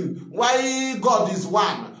reason why God is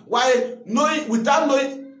one. Why knowing, without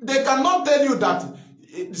knowing, they cannot tell you that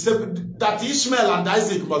Ishmael and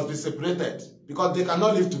Isaac must be separated. Because they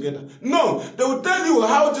cannot live together. No, they will tell you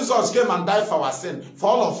how Jesus came and died for our sin, for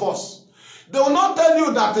all of us. They will not tell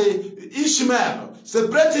you that Ishmael,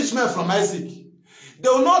 separate Ishmael from Isaac. They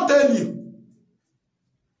will not tell you.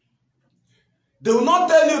 They will not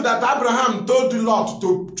tell you that Abraham told the Lord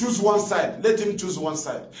to choose one side. Let him choose one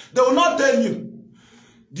side. They will not tell you.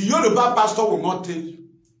 The Yoruba pastor will not tell you.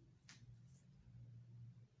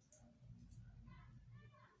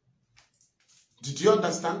 Did you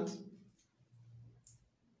understand?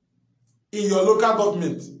 In your local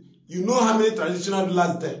government, you know how many traditional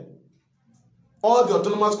rulers there. All the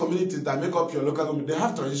autonomous communities that make up your local government, they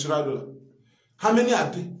have traditional rulers. How many are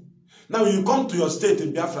they? Now, when you come to your state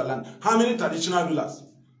in Biafra land, how many traditional rulers?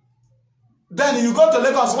 Then you go to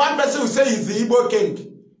Lagos, one person will say he's the Igbo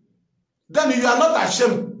king. Then you are not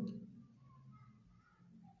ashamed.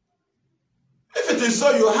 If it is so,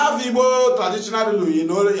 you have Igbo traditional ruler, you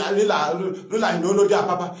know, ruler in Olodia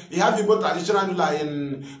Papa. You have Igbo traditional ruler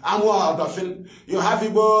in Amwa Odofin. You have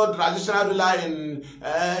Igbo traditional ruler in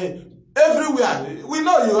everywhere. We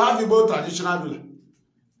know you have Igbo traditional ruler.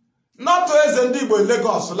 Not always in Igbo in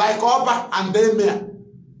Lagos, like Oba and Demia.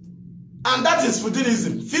 And that is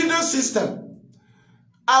feudalism, feudal system.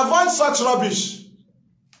 Avoid such rubbish.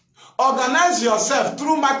 Organize yourself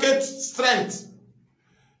through market strength.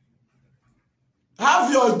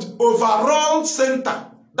 Have your overall center,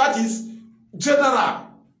 that is general,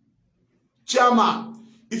 chairman.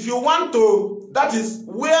 If you want to, that is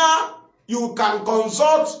where you can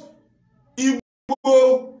consult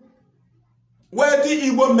Igbo,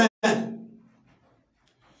 wealthy Igbo men.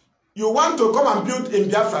 You want to come and build in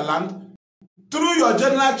Biafra land through your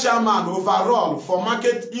general chairman overall for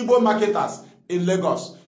market Igbo marketers in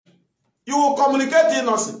Lagos. You will communicate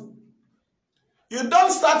innocent. You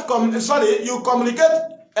don't start you communicate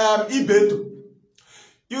Ibeto.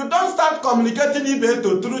 You don't start communicating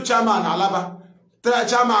Ibeto through chairman Alaba,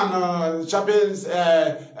 chairman Champions,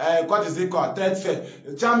 what is it called? Trade fair,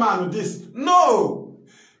 chairman this. No,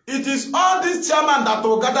 it is all these chairman that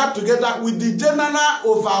will gather together with the general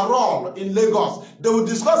overall in Lagos. They will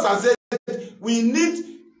discuss and say, we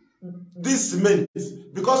need this cement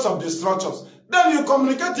because of the structures. Then you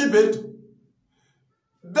communicate Ibeto.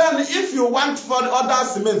 Then if you want for the other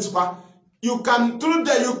cements, you can through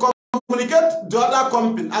there you communicate the other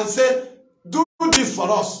company and say, do this for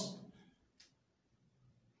us.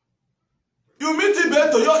 You meet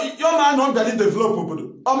Ibeto, your man not that develop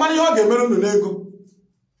or money you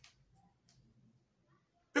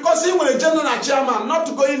because he was a general chairman, not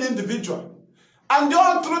to go in individual. And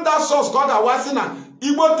all through that source called Awasina,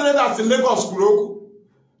 Igbo traders in Lagos Kuroku,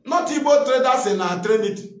 not Igbo traders in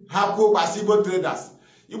Trinity, Haku as Igbo traders.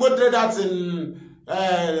 Igbo traders in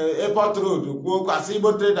Airport Road,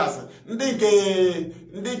 Igbo traders, Ndike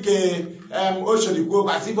Ocean, Igbo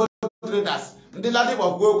traders, Igbo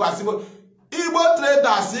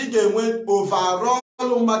traders, Igbo overall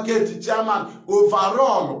market chairman,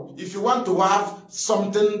 overall, if you want to have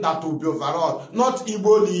something that will be overall, not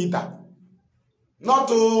Igbo leader, not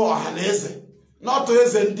Ohanese, not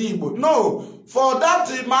Igbo. No, for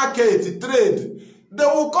that market trade, they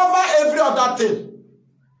will cover every other thing.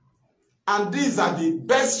 And these are the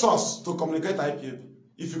best source to communicate IPAB.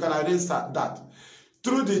 If you can arrange that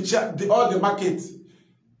through all the markets,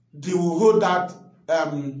 they will hold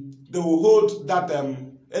that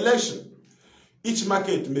election. Each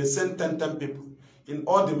market may send 10 people in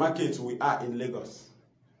all the markets we are in Lagos.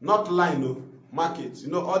 Not line, no markets.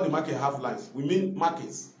 You know, all the markets have lines. We mean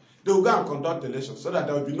markets. They will go and conduct the election so that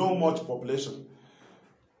there will be no much population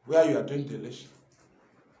where you are doing the election.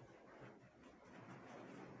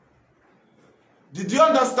 Did you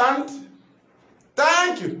understand?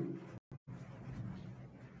 Thank you.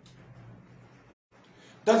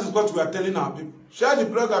 That is what we are telling our people. Share the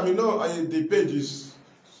program. You know, the page is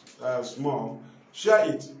small. Share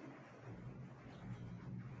it.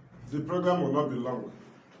 The program will not be long.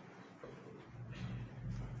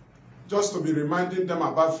 Just to be reminding them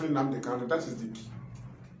about free Nnamdi Kanu. That is the key.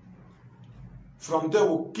 From there,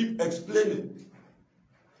 we'll keep explaining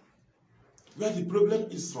where the problem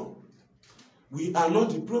is from. We are not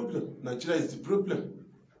the problem. Nigeria is the problem.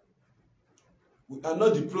 We are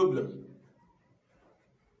not the problem.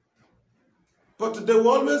 But they will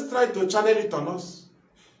always try to channel it on us.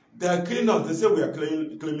 They are killing us. They say we are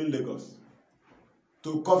claiming Lagos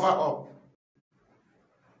to cover up.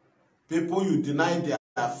 People you deny their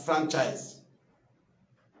franchise.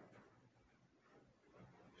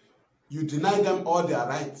 You deny them all their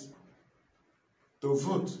right to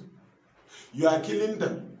vote. You are killing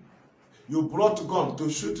them. You brought gun to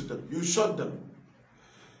shoot them. You shot them.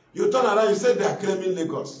 You turn around, you say they are claiming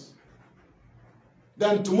Lagos.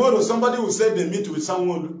 Then tomorrow somebody will say they meet with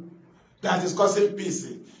someone that is discussing peace,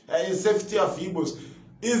 safety of Igbos.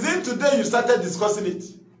 Is it today you started discussing it?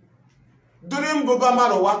 During Buba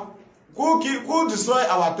Marowa, who destroyed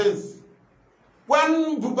our things?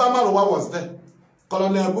 When Buba Marowa was there,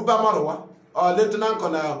 Colonel Buba Marowa, or Lieutenant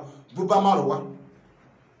Colonel Buba Marowa,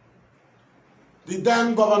 the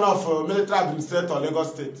then governor of military administrator of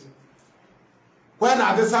Lagos State, when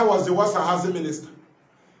Adesa was the Works and Housing Minister,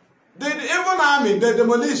 did even army, they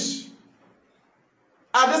demolish.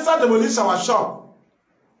 Adesa demolished our shop.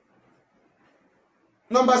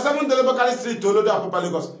 Number 7 Delebakari Street, Olodo Apopa,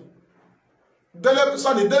 Lagos.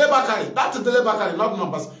 Dele Bakari. That's Dele Bakari, not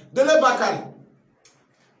numbers. Dele Bakari.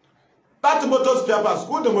 That motor spare parts,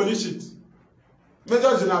 who demolished it?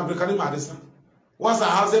 Major General Brigadier Madison was a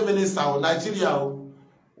housing minister of Nigeria,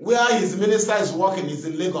 where his minister is working is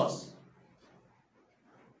in Lagos.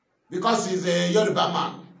 Because he's a Yoruba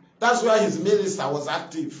man. That's where his minister was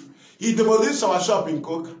active. He demolished our shop in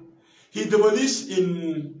Coca. He demolished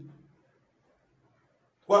in,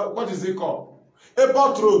 what is it called?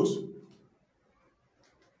 Airport Road.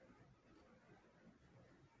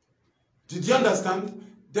 Did you understand?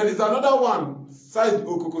 There is another one, side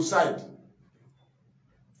Okoko side.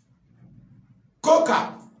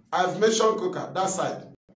 Coca. I've mentioned Coca, that side.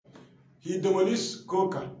 He demolished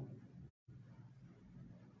Coca.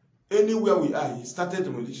 Anywhere we are, he started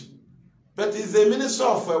demolition. But he's a minister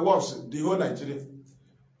of works, the whole Nigeria.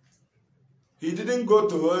 He didn't go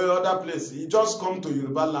to other place. He just come to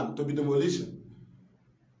Yoruba land to be demolition.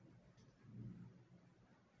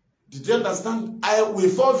 Did you understand? We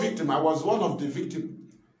fell victim. I was one of the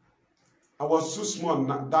victims. I was too small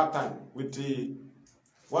that time with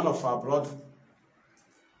one of our brothers.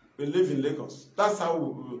 We live in Lagos. That's how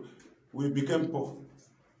we became poor.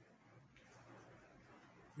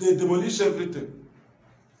 They demolished everything.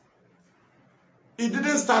 It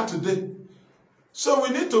didn't start today. So we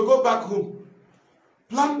need to go back home.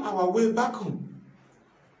 Plan our way back home.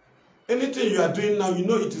 Anything you are doing now, you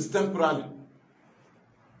know it is temporary.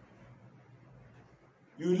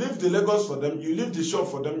 You leave the Lagos for them, you leave the shop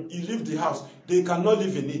for them, you leave the house. They cannot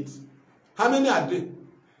live in it. How many are they?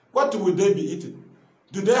 What will they be eating?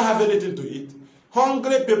 Do they have anything to eat?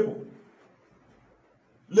 Hungry people.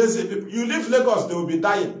 Lazy people. You leave Lagos, they will be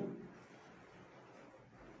dying.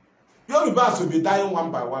 Yorubas will be dying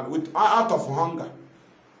one by one out of hunger.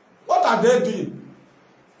 What are they doing?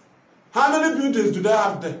 How many buildings do they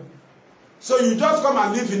have there? So you just come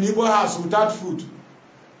and live in Igbo house without food.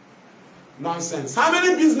 Nonsense. How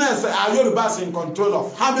many business are Yorubas in control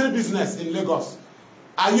of? How many business in Lagos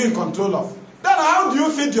are you in control of? Then how do you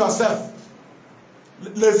feed yourself?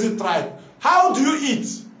 Lazy tribe. How do you eat?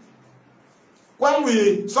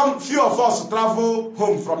 When some few of us travel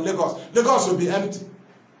home from Lagos, Lagos will be empty.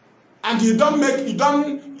 And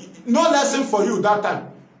no lesson for you that time.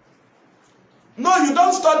 No, you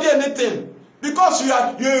don't study anything because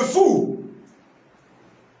you're a fool.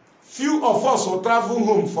 Few of us will travel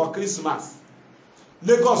home for Christmas.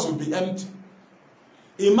 Lagos will be empty.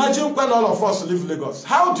 Imagine when all of us leave Lagos.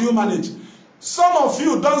 How do you manage? Some of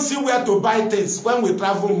you don't see where to buy things when we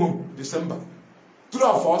travel home December. 3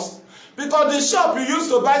 of us. Because the shop you used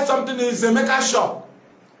to buy something is a maker shop.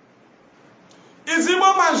 It's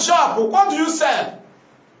Igbo man shop. What do you sell?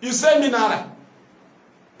 You sell minara.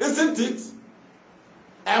 Isn't it?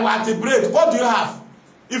 And at the bread, what do you have?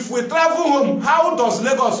 If we travel home, how does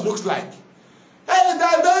Lagos look like? Hey,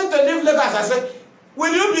 they're going to leave Lagos. I say,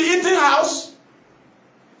 will you be eating house?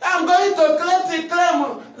 I'm going to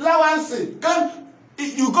claim Lawansi.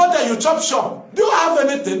 You go there, you chop shop. Do you have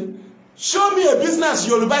anything? Show me a business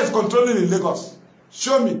Yoruba is controlling in Lagos.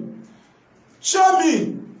 Show me. Show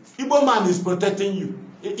me. Igbo man is protecting you.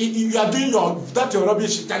 You are doing your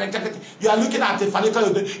rubbish. You are looking at a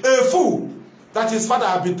financial, a fool that his father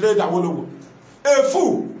has betrayed Awolowo. A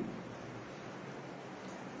fool.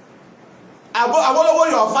 Awolowo,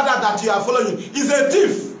 your father that you are following, is a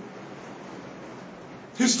thief.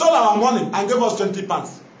 He stole our money and gave us 20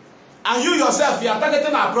 pounds. And you yourself, you are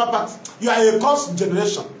targeting our property. You are a cursed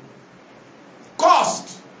generation.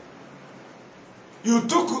 Cursed. You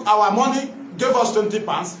took our money, gave us 20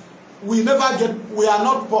 pounds. We are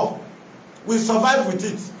not poor. We survive with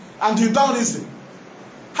it. And you don't listen.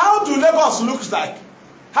 How do Lagos look like?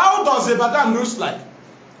 How does Ibadan look like?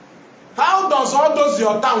 How does all those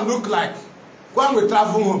your town look like when we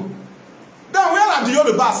travel home? Then where are the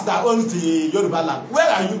Yorubas that owns the Yoruba land? Where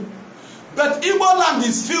are you? But Igbo land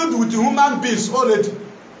is filled with human beings already.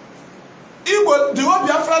 Igbo, the whole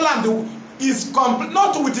Biafra land is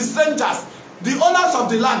not with the strangers, the owners of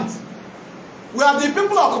the land. We are the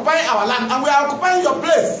people occupying our land and we are occupying your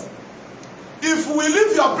place. If we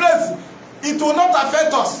leave your place, it will not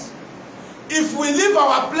affect us. If we leave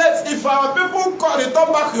our place, if our people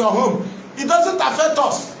return back your home, it doesn't affect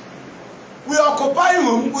us. We occupy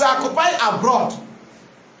home, we occupy abroad.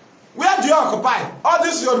 Where do you occupy? All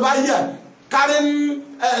this Yoruba here,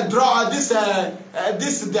 carrying this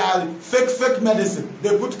their fake medicine.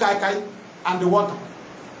 They put kai and the water.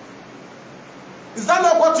 Is that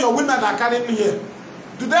not what your women are carrying here?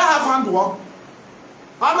 Do they have handwork?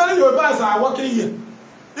 How many Yorubas are working here?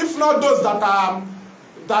 If not those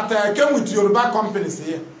that came with Yoruba companies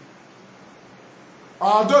here.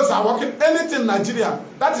 Or those are working anything in Nigeria.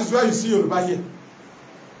 That is where you see Yoruba here.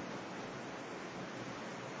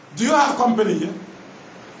 Do you have company here?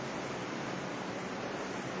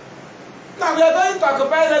 Now we are going to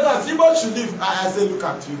occupy Lagos. Igbo should leave. I say, look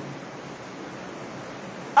at you.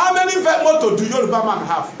 How many motor do Yoruba man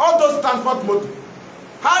have? All those transport motor.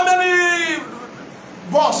 How many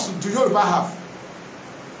bus do Yoruba have?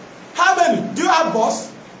 How many? Do you have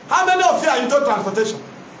bus? How many of you are into transportation?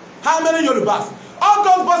 How many Yorubas? All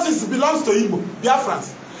those buses belongs to Igbo,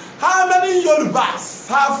 Biafrans. How many Yorubas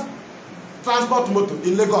have transport motor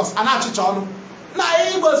in Lagos? And Achichonu. Now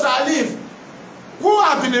Igbos are live. Who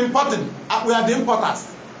have been importing? We are the importers.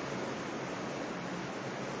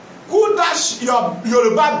 Who dash your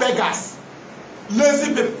Yoruba beggars?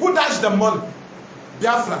 Lazy people. Who dash the money?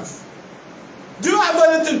 Biafrans. Do you have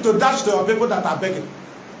anything to dash to your people that are begging?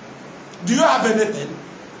 Do you have anything?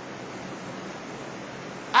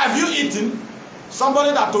 Have you eaten?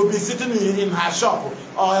 Somebody that will be sitting in her shop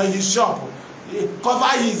or his shop,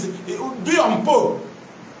 cover his, be on pole,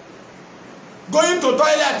 going to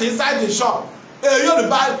toilet inside the shop, a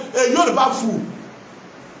Yoruba fool.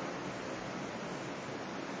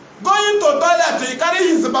 Going to toilet, he carry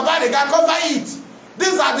his baba, they can cover it.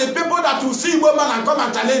 These are the people that will see women and come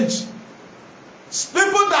and challenge.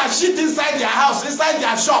 People that shit inside their house, inside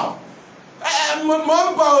their shop.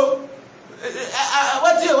 Mombo,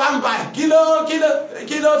 what do you want buy? Kilo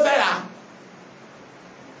fera.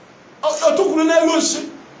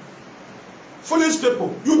 Foolish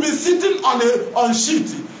people. You'll be sitting on shit.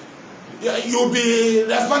 You'll be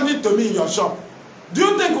responding to me in your shop. Do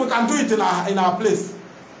you think we can do it in our place?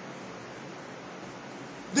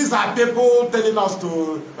 These are people telling us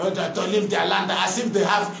to leave their land as if they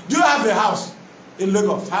have. Do you have a house in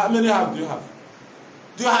Lagos? How many houses do you have?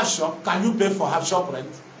 Do you have shop? Can you pay for shop rent?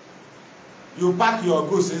 You pack your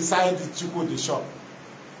goods inside the shop.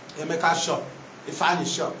 Emeka shop. Ifani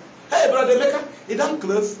shop. Hey brother Emeka, it don't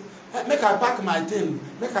close. Hey, make I pack my thing.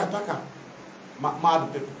 Make I pack up.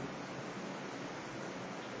 Mad people.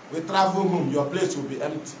 We travel home, your place will be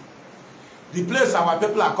empty. The place our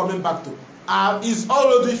people are coming back to is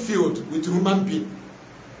already filled with human beings.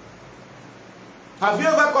 Have you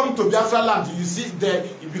ever come to Biafra land? You see there,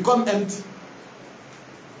 it become empty.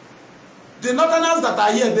 The northerners that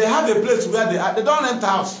are here, they have a place where they don't rent a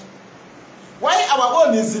house. Why our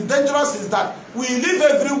own is dangerous is that we live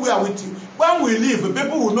everywhere with you. When we leave,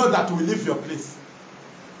 people will know that we leave your place.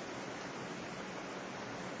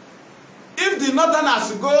 If the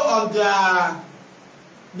northerners go on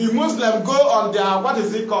the Muslims go on their, what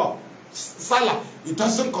is it called? Salah, it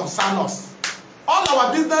doesn't concern us. All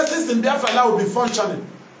our businesses in Biafra will be functioning.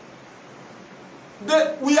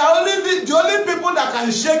 We are only the only people that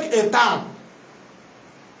can shake a town.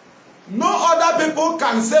 No other people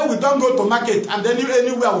can say we don't go to market and then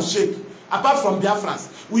anywhere we shake. Apart from Biafrans,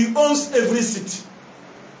 we own every city.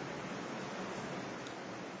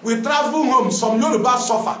 We travel home, some Yoruba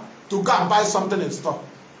suffer to go and buy something in store.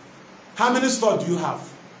 How many stores do you have?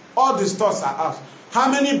 All the stores are ours. How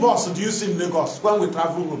many buses do you see in Lagos when we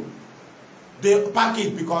travel home? They pack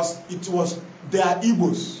it because they are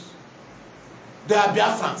Igbos. They are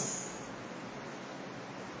Biafrans.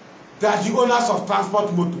 They are the owners of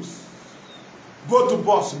transport motors. Go to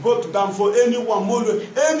bus, go to them for anyone,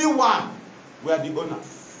 anyone. We are the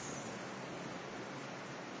owners.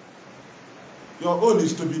 Your own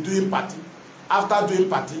is to be doing party. After doing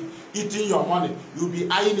party, eating your money, you'll be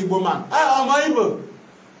eyeing Igbo man. Hey, I'm Igbo.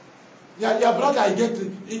 Your brother, he get,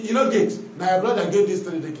 you know, get. Now your brother get this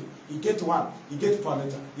thing, he get one, he get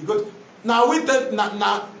furniture, he got. Now we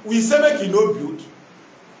say make you no build.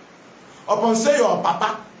 Upon say your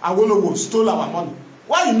papa, Awolowo stole our money.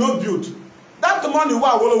 Why you no build? That money why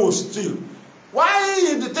Awolowo steal.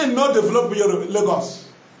 Why the thing no develop your Lagos?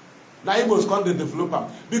 Now Igbos can't develop them.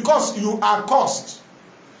 Because you are cost.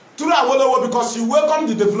 Through Awolowo, because you welcome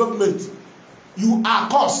the development, you are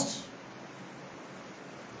cost.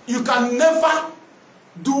 You can never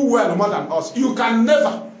do well more than us. You can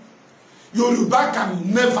never. Yoruba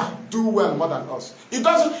can never do well more than us. It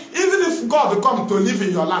doesn't, even if God come to live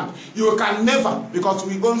in your land, you can never, because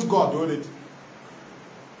we own God already.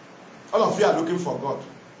 All of you are looking for God.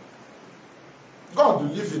 God will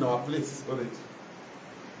live in our place already.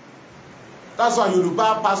 That's why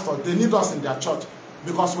Yoruba pastors, they need us in their church,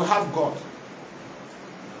 because we have God.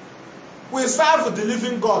 We serve the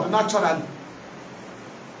living God naturally.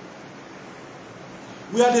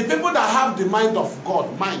 We are the people that have the mind of God,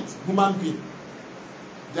 human being.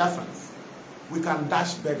 Dear friends, we can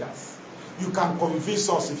dash beggars. You can convince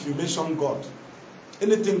us if you mention God.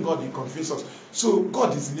 Anything God, you convince us. So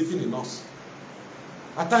God is living in us.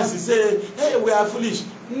 At times he say, hey, we are foolish.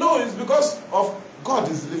 No, it's because of God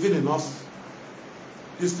is living in us.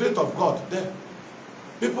 The Spirit of God there.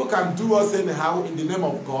 People can do us anyhow in the name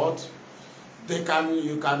of God.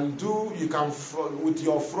 you can with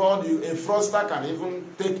your fraud, a fraudster can even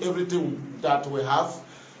take everything that we have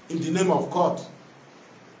in the name of God.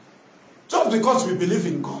 Just because we believe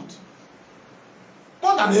in God.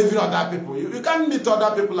 More than every other people. You can't meet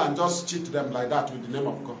other people and just cheat them like that with the name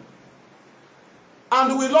of God.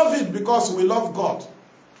 And we love it because we love God.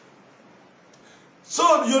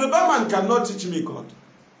 So Yoruba man cannot teach me God.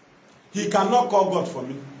 He cannot call God for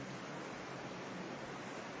me.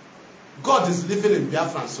 God is living in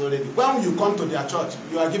Biafrans already. When you come to their church,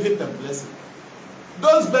 you are giving them blessing.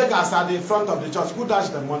 Those beggars at the front of the church, who dash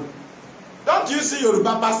them money? Don't you see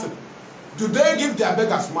Yoruba person? Do they give their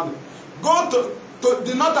beggars money? Go to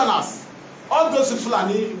the northerners, all those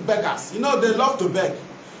Fulani beggars, you know, they love to beg.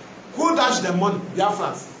 Who dash them money?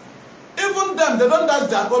 Biafrans. Even them, they don't dash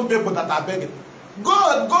their own people that are begging.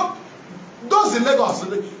 Go, those in Lagos,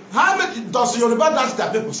 how many, does Yoruba dash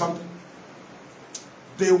their people something?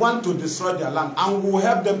 They want to destroy their land, and we will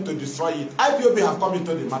help them to destroy it. IPOB have come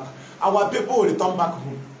into the matter. Our people will return back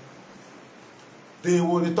home. They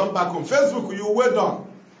will return back home. Facebook, you well done.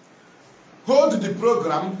 Hold the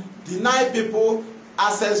program, deny people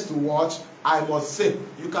access to watch. I must say,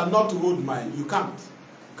 you cannot hold my, you can't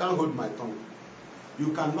hold my tongue.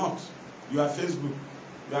 You cannot. You are Facebook.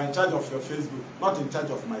 You are in charge of your Facebook, not in charge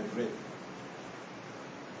of my brain.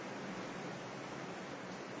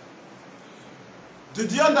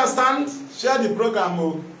 Did you understand? Share the program,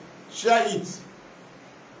 oh. Share it.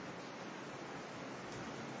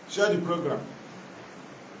 Share the program.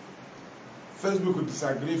 Facebook will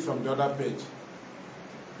disagree from the other page.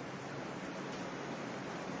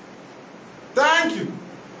 Thank you.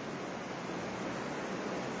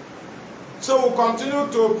 So we'll continue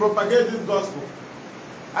to propagate this gospel.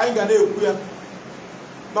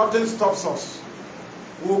 Nothing stops us.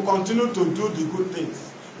 We'll continue to do the good things.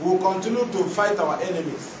 We will continue to fight our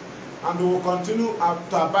enemies, and we will continue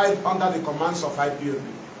to abide under the commands of IPOB.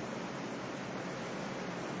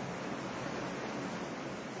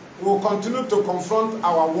 We will continue to confront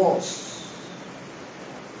our wars.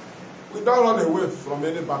 We don't run away from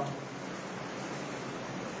any battle.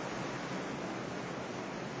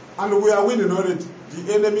 And we are winning already.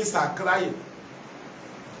 The enemies are crying.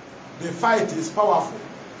 The fight is powerful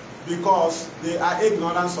because they are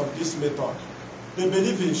ignorant of this method. They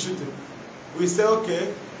believe in shooting. We say,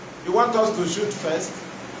 okay, you want us to shoot first,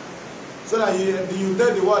 so that you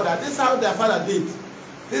tell the world that this is how their father did.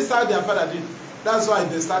 This is how their father did. That's why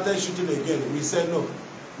they started shooting again. We say, no,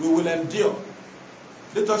 we will endure.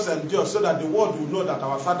 Let us endure so that the world will know that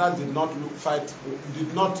our fathers did not fight,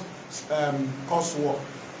 did not cause war.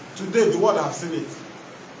 Today, the world have seen it.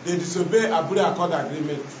 They disobey Abuja Accord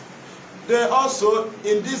Agreement. They also,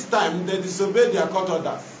 in this time, they disobey their court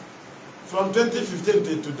orders. From 2015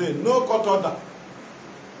 till today, no court order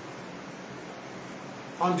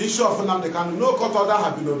on the issue of Nnamdi Kanu, no court order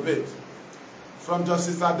have been obeyed. From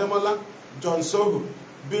Justice Ademola, John Sohu,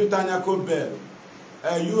 Bintanyako Bell,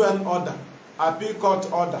 a UN order, Appeal Court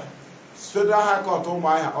order, Federal High Court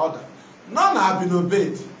order. None have been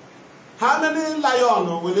obeyed. How many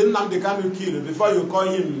lions will Nnamdi Kanu kill before you call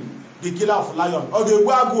him the killer of lions?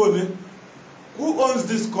 Who owns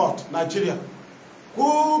this court? Nigeria.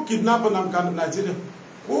 Who kidnapped Nnamdi Kanu? Nigeria.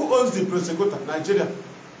 Who owns the prosecutor? Nigeria.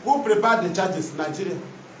 Who prepared the charges? Nigeria.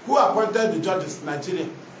 Who appointed the judges? Nigeria.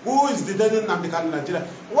 Who is detaining Nnamdi Kanu? Nigeria.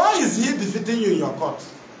 Why is he defeating you in your court?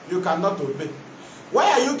 You cannot obey.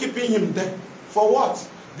 Why are you keeping him there? For what?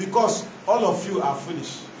 Because all of you are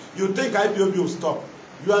foolish. You think IPOB will stop.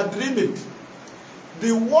 You are dreaming.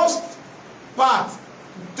 The worst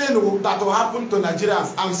thing that will happen to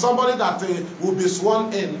Nigerians and somebody that will be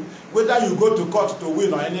sworn in, whether you go to court to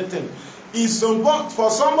win or anything, is for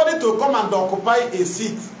somebody to come and occupy a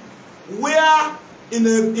seat where in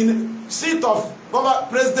a seat of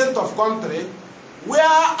president of country,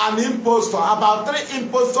 where an impostor, about 3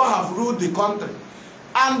 impostors have ruled the country,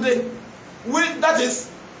 and that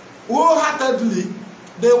is wholeheartedly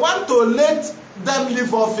they want to let them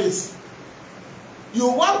leave office. You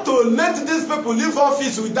want to let these people leave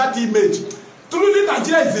office with that image. Truly,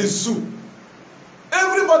 Nigeria is a zoo.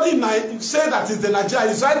 Everybody say that it's the Nigeria.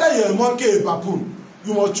 It's either you're a monkey or a baboon.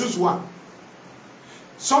 You must choose one.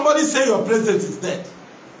 Somebody say your president is dead.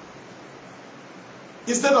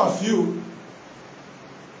 Instead of you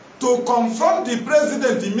to confront the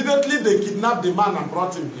president, immediately they kidnapped the man and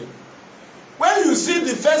brought him here. When you see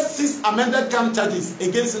the first 6 amended camp charges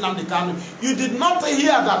against Nnamdi Kanu, you did not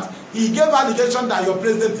hear that he gave allegation that your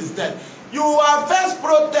president is dead. Your first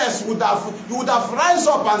protest would have rise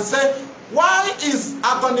up and say, why is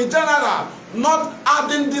Attorney General not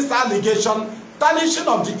adding this allegation, tarnishing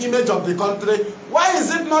of the image of the country? Why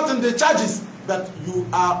is it not in the charges? but you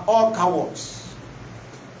are all cowards.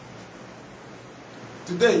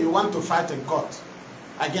 Today you want to fight in court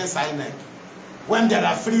against INEC when there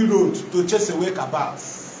are free roads to chase away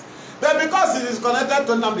cabals. But because it is connected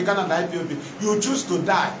to Nnamdi Kanu and IPOB, you choose to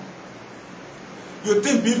die. You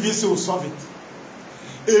think PVC will solve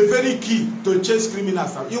it. A very key to chase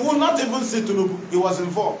criminals. You will not even see Tinubu. He was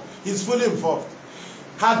involved. He's fully involved.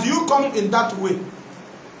 Had you come in that way,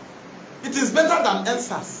 it is better than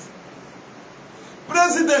answers.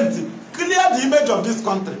 President, clear the image of this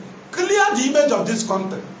country. Clear the image of this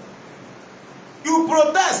country. You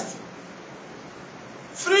protest.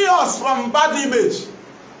 Free us from bad image.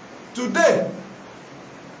 Today,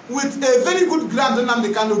 with a very good grant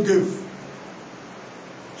Nnamdi Kanu gave,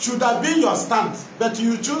 should have been your stand, but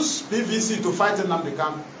you choose PVC to fight Nnamdi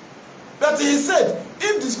Kanu. But he said,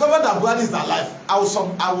 if discovered that Buhari is alive, I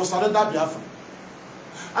will surrender Biafra.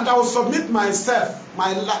 And I will submit myself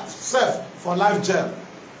for life jail.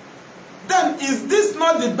 Then is this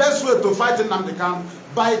not the best way to fight Nnamdi Kanu?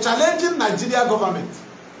 By challenging Nigeria government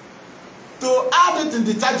to add it in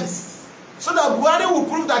the charges, so that Buhari will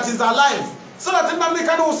prove that he's alive, so that Nnamdi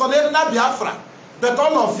Kanu will surrender Biafra. But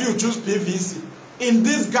all of you choose PVC in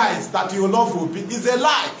these guys that you love will be. It's a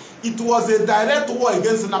lie. It was a direct war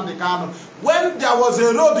against Nnamdi Kanu. When there was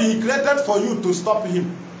a road he created for you to stop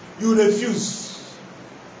him, you refuse.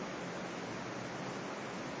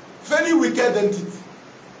 Very wicked entity.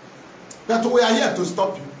 But we are here to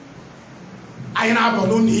stop you.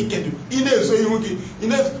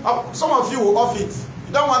 Some of you will off it.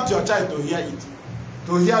 You don't want your child to hear it,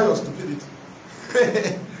 to hear your stupidity.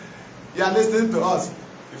 You are listening to us.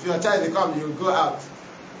 If your child will come, you go out.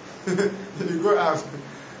 You go out.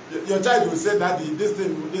 Your child will say that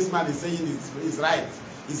this man is saying is right.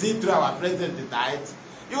 Is it true our president died?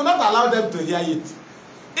 You will not allow them to hear it.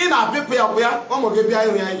 In our people,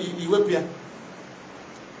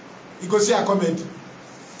 you go see a comment.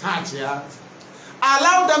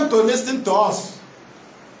 Allow them to listen to us.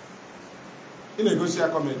 In a go see a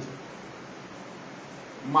comment.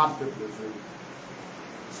 Mad people.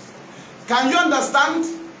 Can you understand?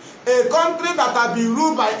 A country that has been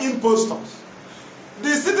ruled by impostors.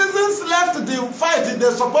 The citizens left the fight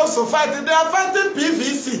they're supposed to fight. They are fighting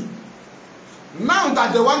PVC. Now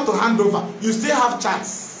that they want to hand over, you still have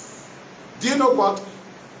chance. Do you know what?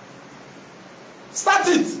 Start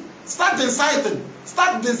it. Start inciting.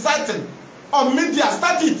 Start inciting. On media,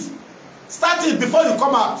 start it. Start it before you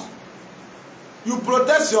come out. You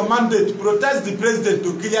protest your mandate. Protest the president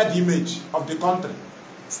to clear the image of the country.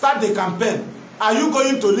 Start the campaign. Are you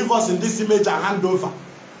going to leave us in this image and hand over?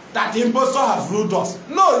 That the impostors have ruled us.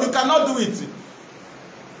 No, you cannot do it.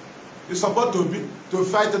 You're supposed to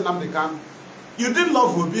fight Nnamdi Kanu. You didn't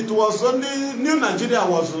love Obi. It was only New Nigeria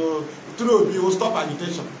was through Obi. You will stop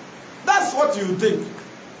agitation. That's what you think.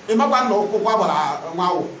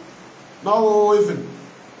 No, even.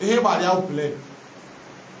 Everybody out play.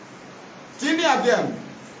 Tini again.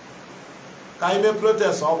 Can you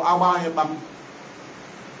protest of our Hebam?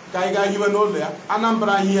 Can you even know there?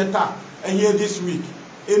 Anambra here and here this week.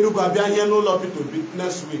 Enugu abia here no lobby to be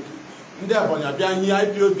next week. Ndị Ebonyi abia here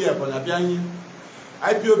IPOB Ebonyi abia here.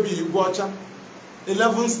 IPOB Igbocha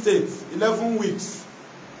 11 states, 11 weeks.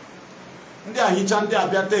 Ndị ahicha ndị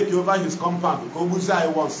abia take over his compound. Go buza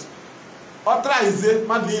once. Otra ize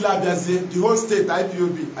madila abiazie the whole state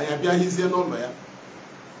IPOB ayabia hizie no lawyer.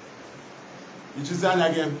 Ichize anya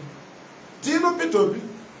again. Tino Pitobi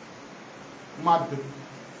mad people.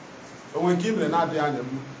 Onwe kimre na adi anya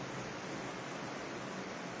mma.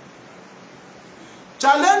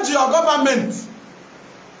 Challenge your government.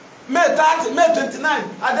 May 29.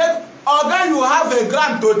 And then, again, you have a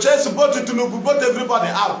grant to chase both Tinubu, both everybody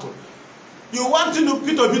out. You want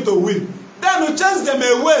Tinubu to win. Then you chase them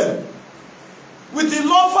away with the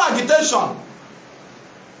lawful agitation.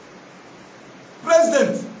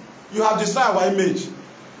 President, you have destroyed our image.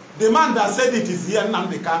 The man that said it is here,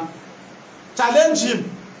 Nnamdi Kanu. Challenge him.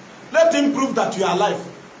 Let him prove that you are alive.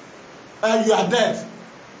 You are dead.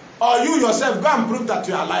 Or you yourself, go and prove that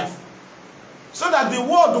you are alive. So that the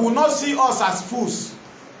world will not see us as fools.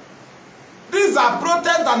 These are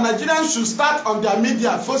protests that Nigerians should start on their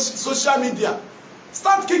media, social media.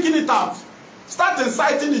 Start kicking it out. Start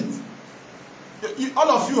inciting it.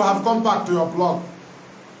 All of you have come back to your blog.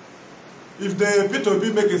 If the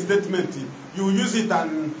P2B make a statement, you use it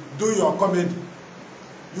and do your comedy.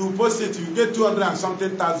 You post it, you get 200 and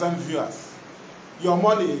something thousand viewers. Your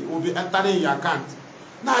money will be entering your account.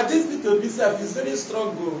 Now this P2B self is very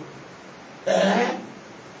strong. Hey,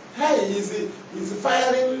 he's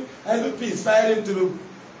firing, LP is firing through.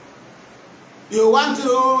 You want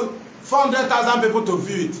to 400,000 people to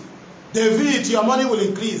view it. They view it, your money will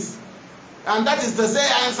increase. And that is to say,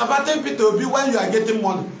 I am supporting P2B when you are getting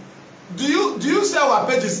money. Do you see our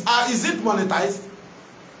pages? Is it monetized?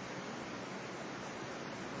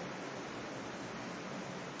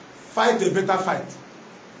 Fight a better fight.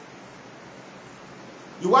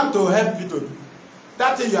 You want to help P2B.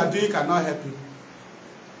 That thing you are doing cannot help you.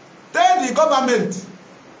 Tell the government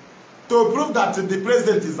to prove that the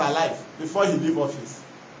president is alive before he leave office.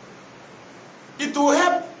 It will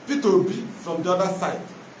help P2B from the other side.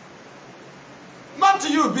 Not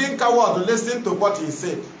you being coward, listen to what he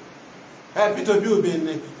said. P2B will be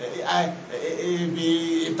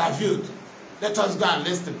interviewed. Let us go and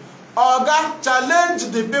listen. Oga, challenge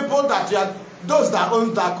the people that you are, those that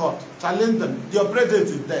own that court. Challenge them. Your president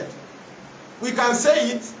is dead. We can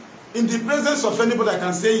say it in the presence of anybody. I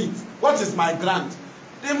can say it. What is my grant?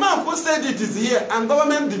 The man who said it is here, and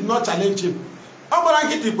government did not challenge him.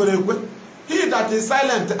 He that is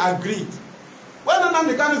silent agreed. When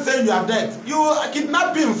Nnamdi Kanu say you are dead, you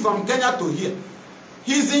kidnap him from Kenya to here.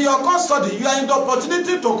 He is in your custody. You are in the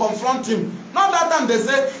opportunity to confront him. Not that time they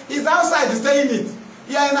say he's outside saying it.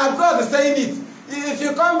 You are in abroad saying it. If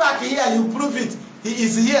you come back here, you prove it. He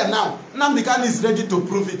is here now. Nnamdi Kanu is ready to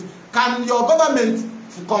prove it. Can your government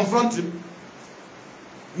confront him?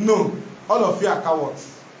 No. All of you are cowards.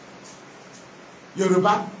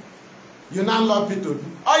 Yoruba, you now love P2B.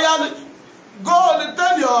 Oh yeah, go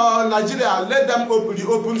tell your Nigeria, let them open the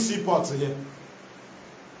open seaports here.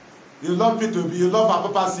 You love P2B, you love our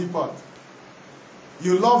Papa seaport.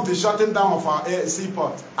 You love the shutting down of our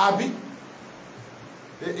seaport. Abi?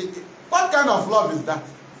 What kind of love is that?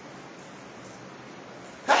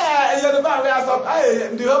 Hey, Yoruba, we are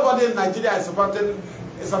the whole body in Nigeria is supporting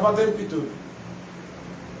P2B.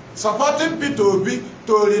 Supporting P2B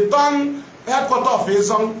to return headquarters of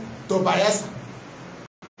Izong to Bayelsa.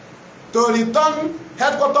 To return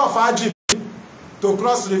headquarters of Ajib to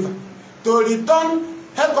Cross River. To return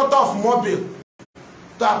headquarters of Mobile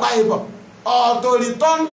to Akwa Ibom. Or to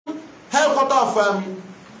return headquarters of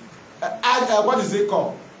what is it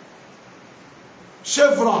called?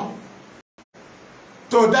 Chevron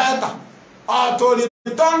to Delta. Or to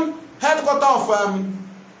return headquarters of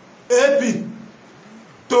AP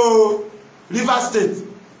to River State.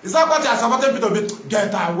 Is that what you are supporting people to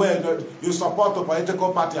get away? You support a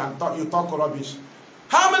political party and you talk rubbish.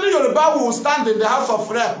 How many Yoruba will stand in the House of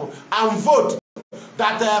Rep and vote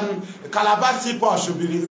that Calabar Seaport should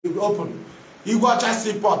be open? Iguacha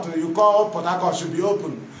Seaport, you call Port Harcourt, should be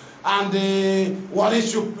open. And the Warri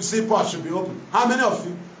Seaport should be open. How many of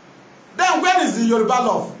you? Then where is the Yoruba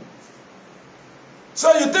love?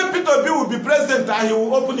 So you think P2B will be president and he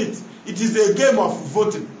will open it? It is a game of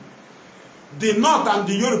voting. The North and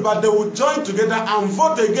the Yoruba, they will join together and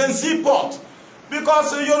vote against Seaport.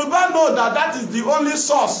 Because the Yoruba know that that is the only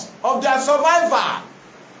source of their survival.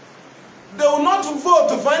 They will not vote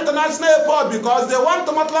for international airport because they want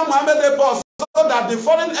Tomatla Mohammed Airport so that the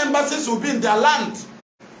foreign embassies will be in their land.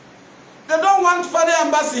 They don't want foreign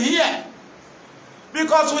embassy here.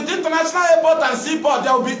 Because with international airport and seaport,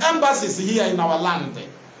 there will be embassies here in our land.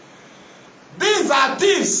 These are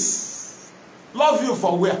thieves. Love you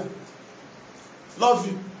for where? Love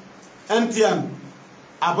you. MTN,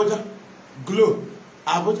 Abuja. Glow,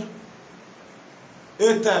 Abuja.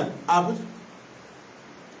 Airtel, Abuja.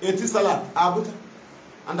 Etisalat, Abuja.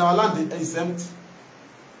 And our land is empty.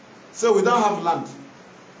 So we don't have land.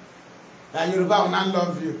 And Yoruba will not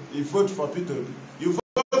love you. You vote for P2B. You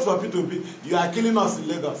vote for P2B. You are killing us in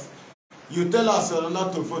Lagos. You tell us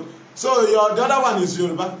not to vote. So the other one is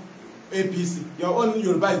Yoruba, APC. Your own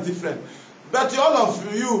Yoruba is different. But all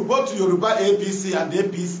of you, both Yoruba, APC, and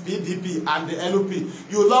APC, PDP, and the LP,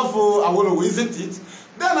 you love Awolowo, isn't it?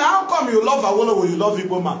 Then how come you love Awolowo, you love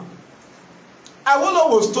Igbo man?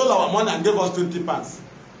 Awolowo stole our money and gave us 20 pounds.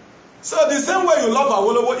 So the same way you love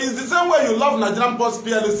Awolowo is the same way you love Nigerian Post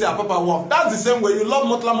PLC and Papa Wolf. That's the same way you love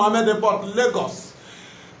Murtala Mohammed Airport, Lagos.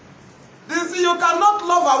 You cannot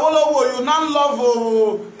love Awolowo, you not love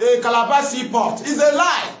Calabar Seaport. It's a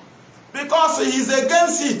lie. Because he's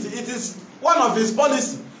against it. It is one of his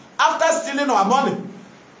policies after stealing our money.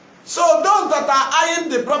 So those that are eyeing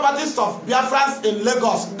the properties of Biafrans in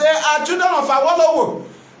Lagos, they are children of Awolowo.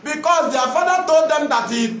 Because their father told them that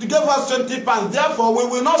he gave us 20 pounds, therefore we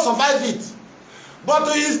will not survive it.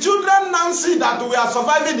 But his children now see that we are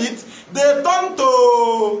surviving it, they want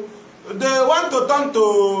to turn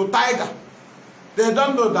to tiger. They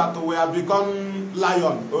don't know that we have become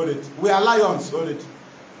lion already. We are lions already.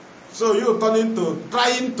 So you trying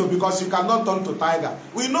to, because you cannot turn to tiger.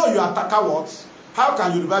 We know you are cowards. How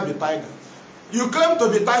can you be tiger? You claim to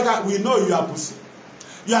be tiger, we know you are pussy.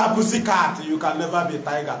 You are pussycat, you can never be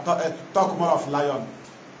tiger. Talk more of lion.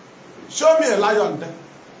 Show me a lion there.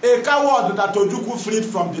 A coward that Ojukwu freed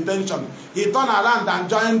from detention. He turned around and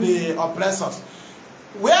joined the oppressors.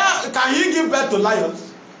 Where can he give birth to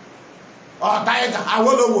lions? Or tiger?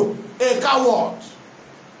 A coward.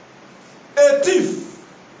 A thief.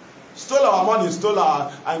 Stole our money,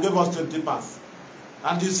 and gave us 20 pounds.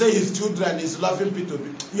 And you say his children is loving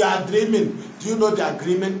P2P. You are dreaming. Do you know the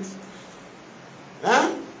agreement?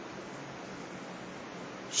 Huh?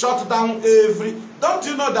 Shut down every... Don't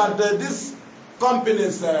you know that these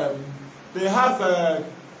companies, they have a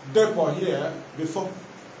depot here before?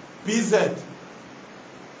 PZ,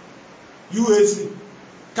 UAC,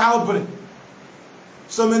 Calvary,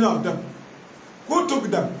 so many of them. Who took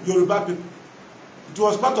them? Yoruba people. It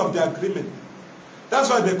was part of the agreement. That's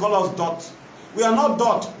why they call us DOT. We are not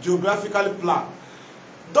DOT, geographically plan.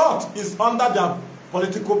 DOT is under their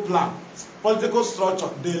political plan, political structure.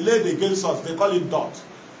 They laid against us. They call it DOT.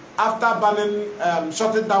 After banning,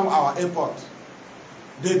 shutting down our airport,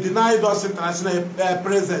 they denied us international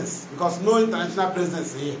presence because no international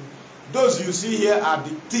presence here. Those you see here are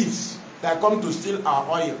the thieves that come to steal our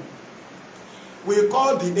oil. We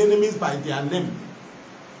call the enemies by their name.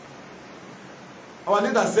 Our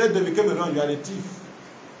leader said they became around, you are a thief.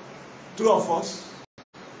 Two of us.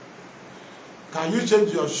 Can you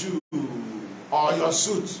change your shoe or your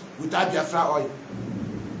suit without Biafra oil?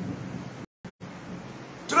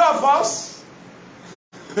 Three of us.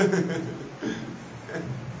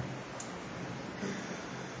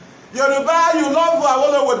 Yoruba, you love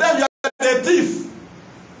Awolowo, then you are a thief.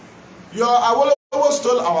 Your Awolowo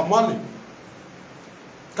stole our money.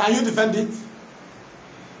 Can you defend it?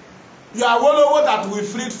 You are Awolowo that we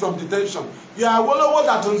freed from detention. You are Awolowo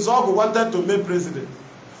that Nzogu wanted to make president.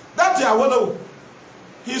 That you are Awolowo.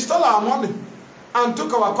 He stole our money and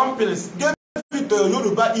took our companies, gave it to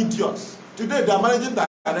Yoruba idiots. Today they are managing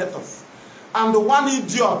directors. And the one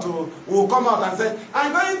idiot will come out and say,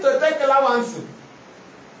 I'm going to take allowance.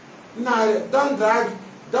 No, don't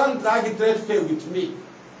drag trade fair with me.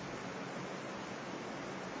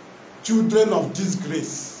 Children of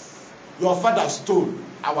disgrace. Your father stole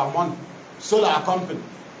our money, stole our company.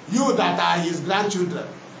 You that are his grandchildren,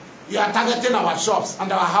 you are targeting our shops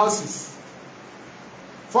and our houses.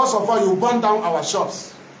 First of all, you burn down our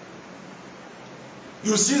shops.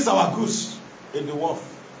 You seize our goods in the wharf.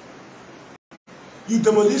 You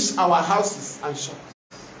demolish our houses and shops.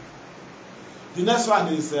 The next one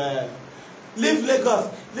is, leave Lagos.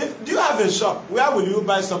 Do you have a shop? Where will you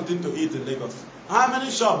buy something to eat in Lagos? How many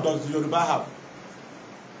shops does Yoruba have?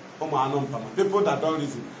 People that don't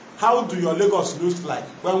reason. How do your Lagos look like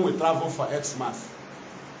when we travel for Xmas?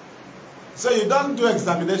 So you don't do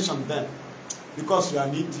examination then because you are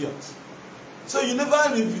an idiot. So you never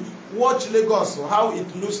watch Lagos or how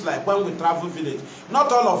it looks like when we travel village.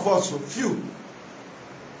 Not all of us, so few.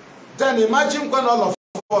 Then imagine when all of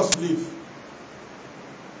us leave.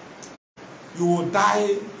 You will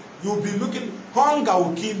die. You will be looking. Hunger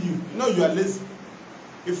will kill you. You know you are lazy.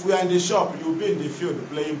 If we are in the shop, you'll be in the field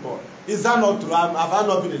playing ball. Is that not true? Have I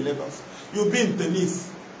not been in Lagos? You'll be in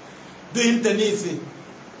tennis. Doing tennis.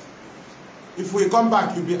 If we come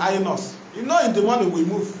back, you'll be eyeing us. You know in the morning we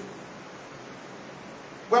move.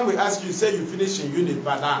 When we ask you, say you finish in unit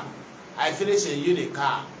banana. I finish in unit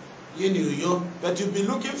car. Yo. But you'll be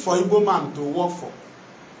looking for Igbo man to work for.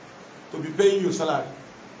 To be paying you salary.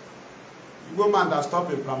 Igbo man that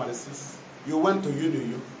stopped in primary 6. You went to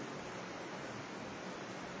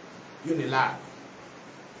Unilab.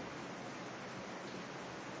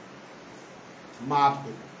 Mad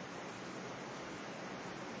people.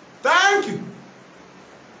 Thank you.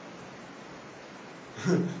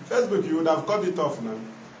 Facebook, you would have cut it off now.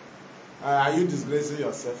 Are you disgracing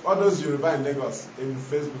yourself? All those Yoruba in Lagos in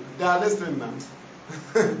Facebook, they are listening now.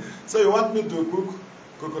 So you want me to cook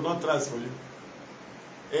coconut rice for you?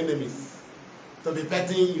 Enemies. To be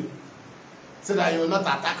petting you. So that you will not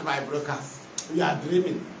attack my brokers. We are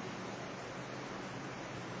dreaming.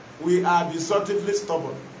 We are destructively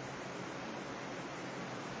stubborn.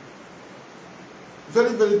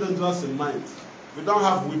 Very, very dangerous in mind. We don't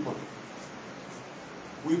have weapon.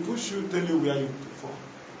 We push you, tell you where you fall.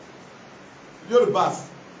 Yorubas,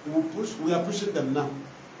 we are pushing them now.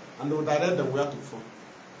 And we will direct them where to fall.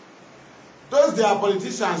 Those they are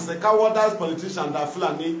politicians, the cowardice politicians that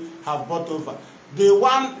Fulani have bought over.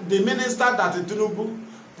 The minister that Tinubu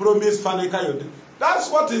promised Fani Kayode. That's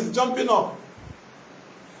what is jumping up.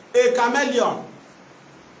 A chameleon.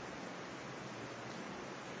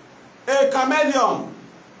 A chameleon.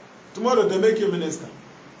 Tomorrow they make you minister.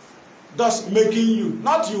 Thus making you,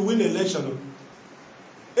 not you win election.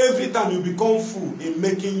 Every time you become fool in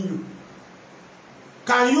making you.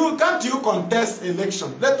 Can't you contest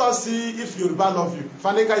election? Let us see if Yoruba love you.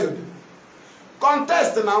 Faneka Yode.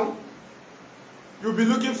 Contest now. You'll be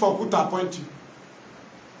looking for who to appoint you.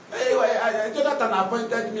 Hey, Jonathan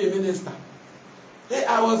appointed me a minister. Hey,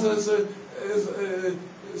 I was a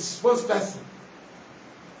spokesperson.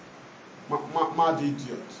 Mad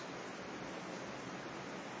idiot.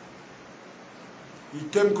 He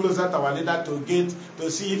came closer to our leader to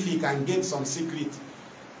see if he can get some secret.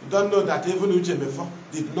 You don't know that even Uche before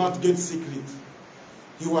did not get secret.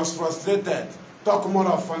 He was frustrated. Talk more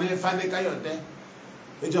of funny Kayode.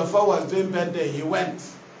 Ejiofor was doing birthday. He went.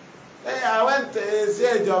 Hey, I went to see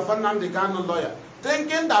Ejiofor Nnamdi Kanu lawyer,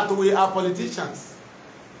 thinking that we are politicians.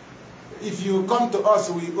 If you come to us,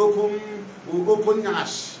 we open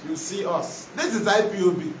Nash. You see us. This is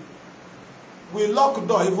IPOB. We lock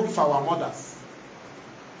door even for our mothers.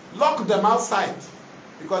 Lock them outside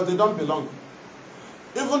because they don't belong.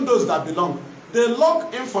 Even those that belong, they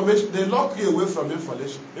lock information. They lock you away from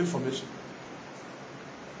information.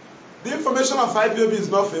 The information of IPOB is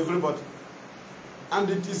not for everybody, and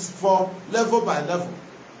it is for level by level.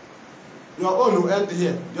 Your own will end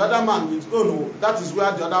here. The other man with own, that is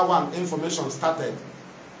where the other one information started.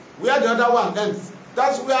 Where the other one ends,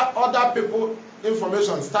 that's where other people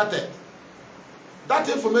information started. That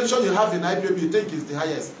information you have in IPOB you think is the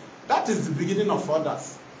highest. That is the beginning of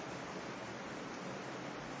others.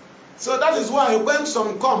 So that is why when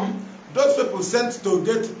some come, those people sent to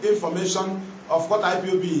get information of what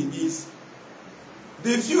IPOB is.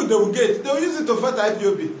 The few they will get, they will use it to fight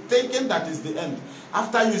IPOB, thinking that is the end.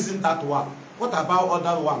 After using that one, what about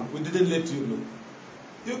other one? We didn't let you know.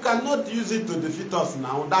 You cannot use it to defeat us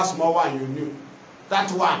now. That small one you knew. That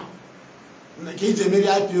one.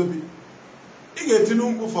 IPOB. You get to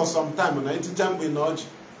know for some time, and it's time we nudge.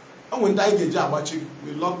 And when I get you,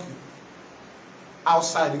 we lock you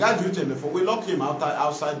outside. The guy do it before. We lock him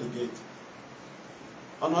outside the gate.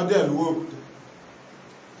 Another look.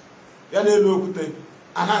 Yana look.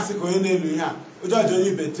 And I say, go in here. We don't do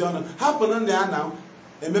any better. Happen on there now.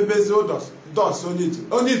 And maybe doors only.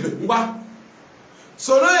 What?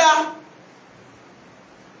 Soria.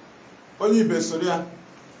 Only be Soria.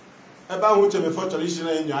 About which before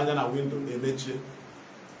traditional in your hand window, a lecture.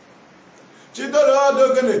 Chidoro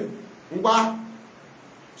Dogane. Ngwa.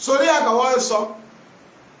 Soria Gawa saw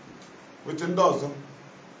within doors.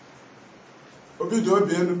 Obido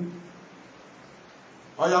Bienu.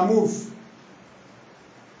 Oya move.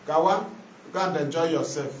 Gawa, go and enjoy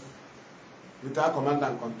yourself without command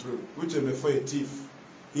and control, which is before a thief.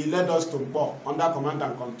 He led us to Mpo under command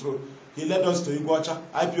and control. He led us to Iguacha,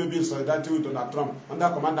 IPOB in solidarity with Donald Trump, under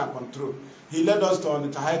command and control. He led us to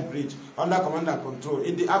Onitsha Bridge, under command and control,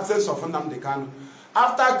 in the absence of Nnamdi Kanu.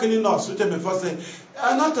 After killing us, which is before saying,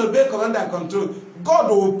 not to obey command and control, God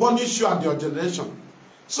will punish you and your generation.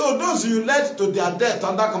 So those you led to their death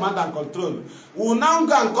under command and control will now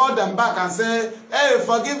go and call them back and say, hey,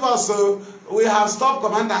 forgive us, so we have stopped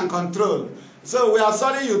command and control. So we are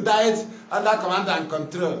sorry you died under command and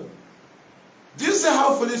control. Do you see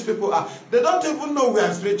how foolish people are? They don't even know we are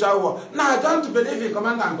in spiritual war. Now, I don't believe in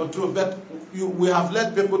command and control, but we have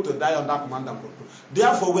led people to die under command and control.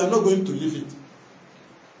 Therefore, we are not going to leave it.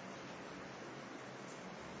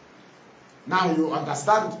 Now you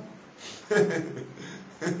understand.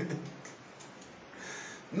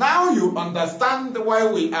 Now you understand why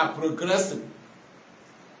we are progressing.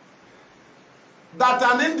 That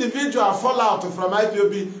an individual fallout from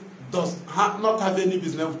IPOB does not have any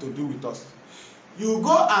business to do with us. You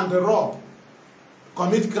go and rob,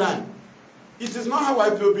 commit crime. It is not how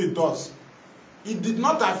IPOB does. It did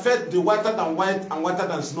not affect the whiter than white and whiter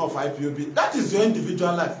than snow of IPOB. That is your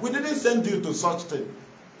individual life. We didn't send you to such thing.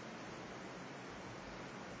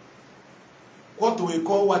 What we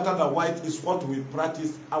call whiter than white is what we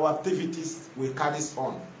practice, our activities we carry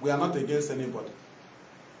on. We are not against anybody.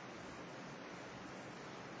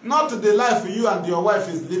 Not the life you and your wife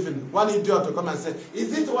is living. One idiot to come and say,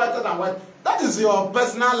 is it whiter than white? That is your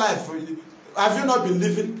personal life. Have you not been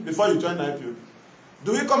living before you join IPOB?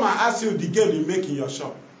 Do we come and ask you the game you make in your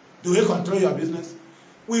shop? Do we control your business?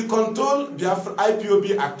 We control Biafra,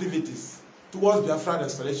 IPOB activities towards Biafra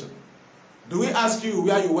restoration. Do we ask you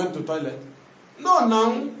where you went to toilet? No,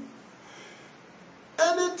 no.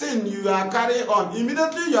 Anything you are carrying on,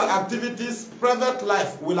 immediately your activities, private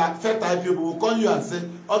life will affect IPOB. Will call you and say,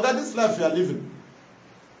 oh, that is life you are living.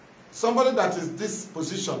 Somebody that is this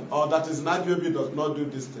position or that is in IPOB does not do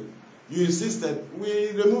this thing. You insisted, we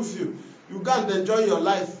remove you. You can't enjoy your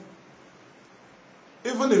life.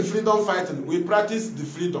 Even in freedom fighting, we practice the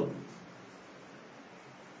freedom.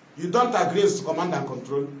 You don't agree to command and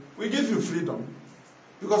control. We give you freedom.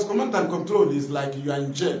 Because command and control is like you are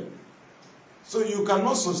in jail. So you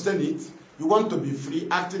cannot sustain it. You want to be free,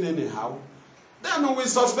 acting anyhow. Then we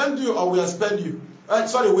suspend you or we expel you.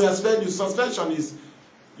 Sorry, we expel you. Suspension is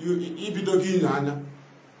you ibidogi nyana.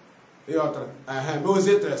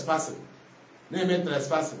 Mose trespassing. Name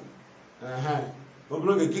trespassing.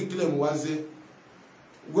 Obloge kiklem wazi.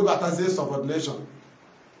 We bataze subordination.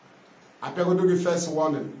 Apegodogi first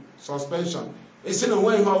warning. Suspension. It's in a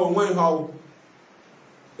way how.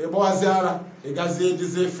 Eboaziara, egazi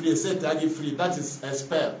dize free, set agi free. That is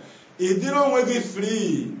expel. It didn't want to be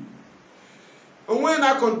free. And when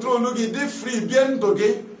I control, look, it did free, bien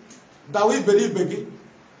doge, that we believe again.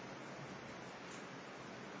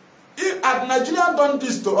 If had Nigeria done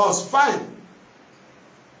this to us, fine.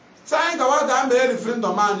 Saying about that very friend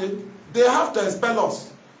of money, they have to expel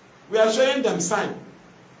us. We are showing them sign.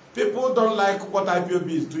 People don't like what IPOB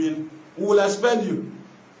is doing. We will expel you.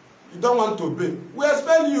 You don't want to obey. We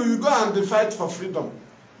expel you. You go and fight for freedom.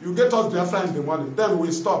 You get us Biafra in the morning. Then we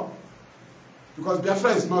stop. Because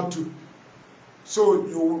Biafra is not two. So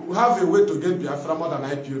you have a way to get Biafra more than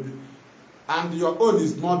IPOB. And your own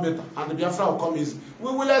is more better. And the Biafra will come easy. We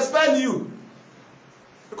will expel you.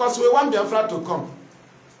 Because we want Biafra to come.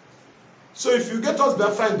 So if you get us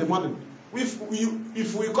Biafra in the morning, if we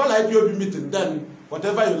call IPOB meeting, then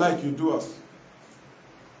whatever you like, you do us.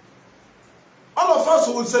 All of us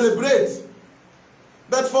will celebrate.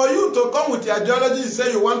 But for you to come with your ideology and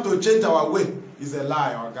say you want to change our way is a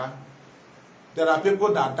lie, okay? There are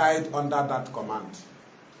people that died under that command.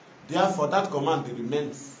 Therefore, that command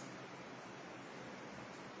remains.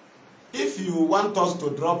 If you want us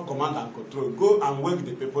to drop command and control, go and wake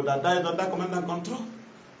the people that died under command and control.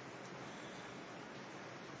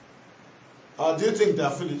 Or do you think they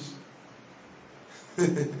are foolish?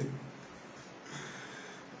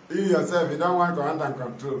 You yourself, you don't want command and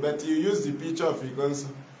control, but you use the picture of Igonso.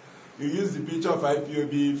 You use the picture of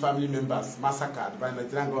IPOB family members massacred by the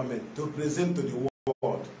Nigerian government to present to the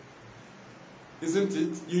world. Isn't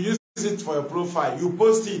it? You use it for your profile. You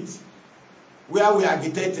post it where we are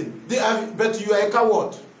agitating. But you are a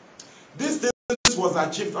coward. This thing was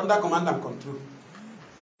achieved under command and control.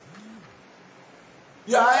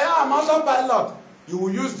 Yeah, I am autopilot. You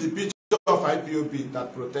will use the picture of IPOB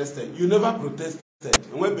that protested. You never protested. I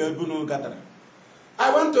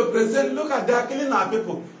want to present, look at, they are killing our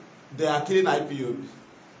people. They are killing IPOB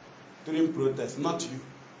during protest, not you.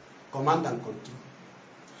 Command and control.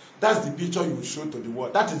 That's the picture you show to the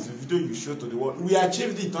world. That is the video you show to the world. We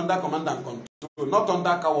achieved it under command and control, not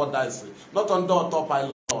under cowardice, not under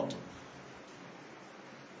autopilot.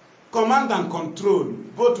 Command and control,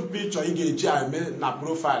 both picture you get na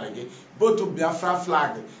profile again, both Biafra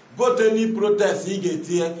flag, both any protest you get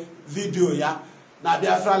here, video ya, na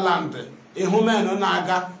Biafra land, a human on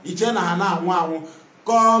aga, ichena hana wangu,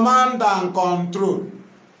 command and control.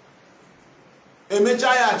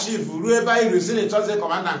 Emecha achieve, rueba irusin it was a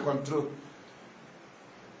command and control.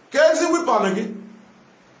 Kezi weapon again.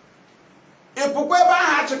 E pukweba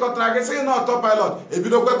hache kontrage say no autopilot, e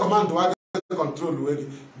bidokwe command waga control.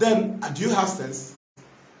 Then do you have sense?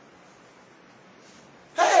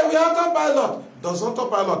 Hey, we are autopilot. Does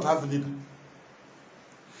autopilot have leader?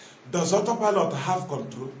 Does autopilot have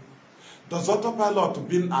control? Does autopilot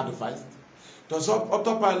being advised? Does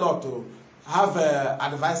autopilot have an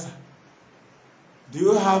advisor? Do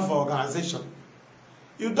you have organization?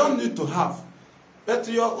 You don't need to have. But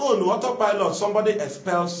your own autopilot, somebody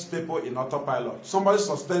expels people in autopilot. Somebody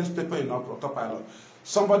suspends people in autopilot.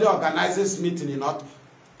 Somebody organizes meeting in autopilot.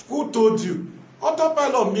 Who told you?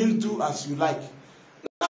 Autopilot means do as you like.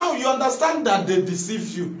 Now you understand that they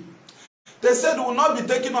deceive you. They said we will not be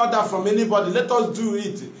taking order from anybody. Let us do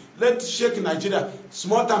it. Let's shake Nigeria.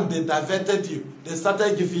 Small time they diverted you. They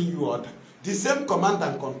started giving you order. The same command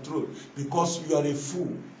and control, because you are a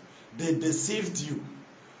fool. They deceived you.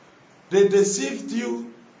 They deceived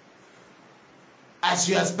you as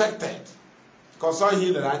you expected. Because all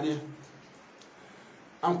here around here.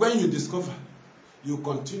 And when you discover, you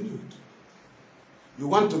continued. You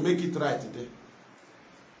want to make it right today.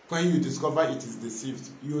 When you discover it is deceived,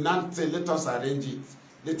 you now say, let us arrange it.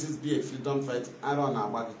 Let it be a freedom fight. I don't know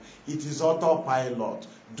about it. It is autopilot.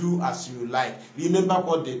 Do as you like. Remember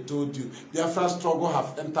what they told you. Biafra struggle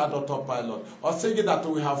have entered autopilot. Or saying that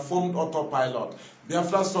we have formed autopilot.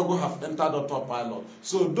 Biafra struggle have entered autopilot.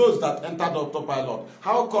 So those that entered autopilot,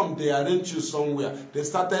 how come they arrange you somewhere? They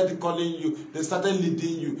started calling you. They started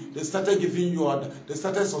leading you. They started giving you order. They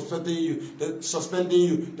started suspending you.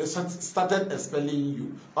 They started expelling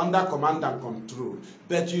you under command and control.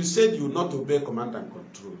 But you said you will not obey command and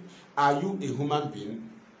control. Are you a human being?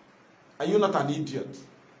 Are you not an idiot?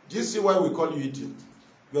 Do you see why we call you idiot?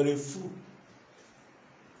 You're a fool.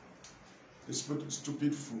 A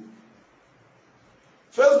stupid fool.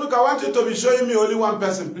 Facebook, I want you to be showing me only one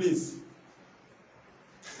person, please.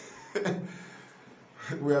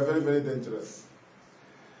 We are very, very dangerous.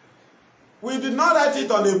 We did not write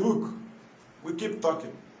it on a book. We keep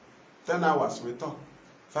talking. 10 hours, we talk.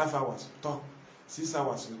 5 hours, we talk. 6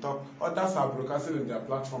 hours, we talk. Others are broadcasting in their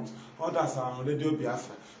platforms. Others are on Radio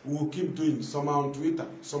Biafra. We will keep doing. Some are on Twitter.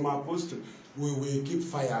 Some are posting. We will keep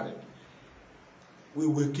firing. We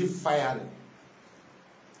will keep firing.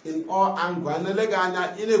 In all angles.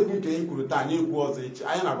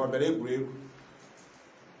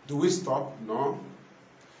 Do we stop? No.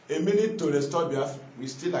 A minute to restore Biafra, we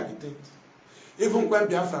still agitate. Even when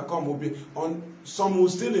Biafra come, will be on some who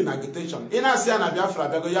still in agitation. In Asiana Biafra,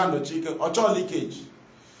 Begoyano or Chol leakage.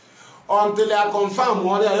 Until I confirm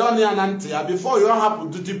what before you have to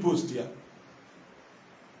duty post here.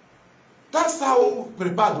 That's how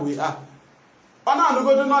prepared we are. On our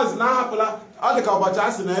good noise now, all the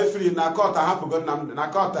Kabajas in every Nakota happen,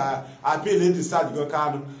 Nakota appeal in the side go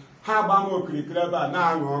Kanu. How about Krikaba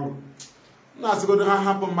now? That's going to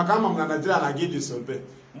happen. Macam and Nigeria and give disobey.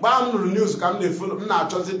 Bam news come they full. Now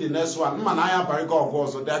choosing the next one. Man, I have a record of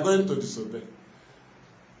so they are going to disobey.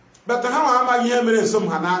 But how am I here? Some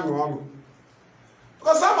Hanang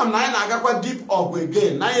because some of nine I got quite deep up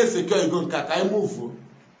again. Now you secure go cat. I move.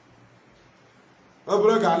 Oh,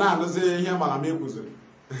 brother, now say here, man, I'm able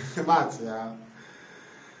Matt, yeah.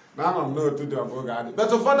 Now I'm not to do a bogard. But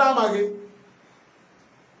to further Maggie.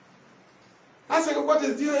 I said, what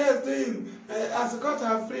is DOS doing? As God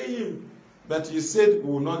have freed him. But you said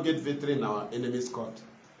we will not get victory in our enemy's court.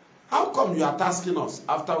 How come you are tasking us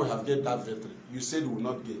after we have get that victory? You said we will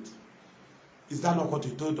not get. Is that not what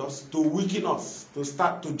you told us? To weaken us, to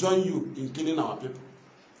start to join you in killing our people.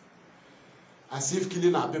 As if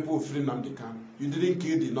killing our people will free Nnamdi. You didn't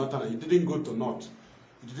kill the northern, you didn't go to north.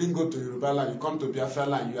 You didn't go to Yoruba land, you come to Biafra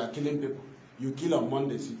land, you are killing people. You kill on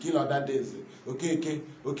Mondays, you kill other days. Okay,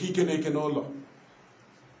 no law.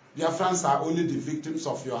 Biafrans are only the victims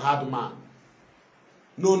of your hard man.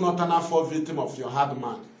 No northerner for victim of your hard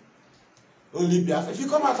man. Only Biafra. If you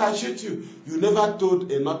come out, I shoot you. You never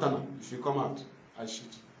told a northerner, if you come out, I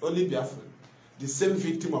shoot you. Only Biafra. The same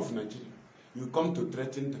victim of Nigeria. You come to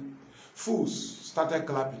threaten them. Fools started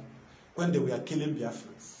clapping when they were killing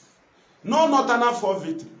Biafrans. No northerner for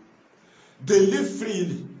victim. They live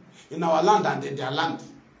freely in our land and in their land.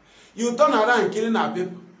 You turn around killing our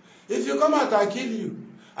people. If you come out, I kill you.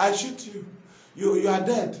 I shoot you. You are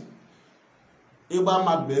dead. Igba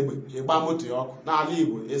mad baby, igba moto yoko. Na ali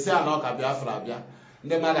Igbo, ese anoka Biafra bia.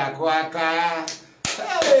 Nde mara akwaka.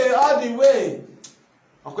 Hey, all the way.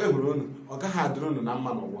 Okwe huru unu, oga ha drone na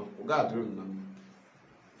mma n'ụwa. Oga drone na mma.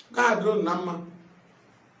 Oga drone na mma.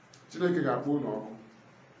 Chineke ga-akpọ unu ọkụ.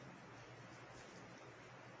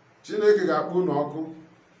 Chineke ga-akpọ unu ọkụ.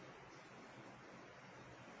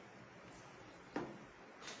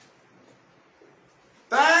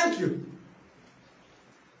 Thank you.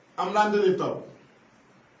 I'm landing it up.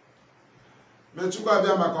 May Chukwu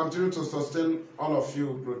Abiyama continue to sustain all of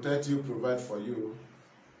you, protect you, provide for you.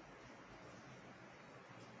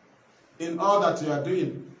 In all that you are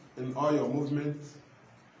doing, in all your movements,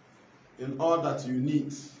 in all that you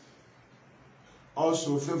need,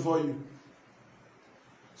 also favor you,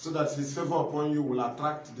 so that his favor upon you will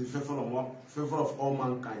attract the favor of all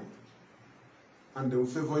mankind, and they will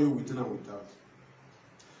favor you within and without.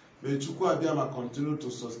 May Chukwu Abiyama continue to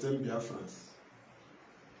sustain Biafrans.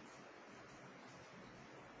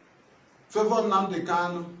 Favor Nnamdi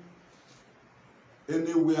Kanu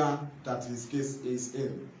anywhere that his case is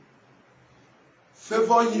in.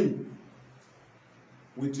 Favor him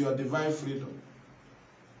with your divine freedom.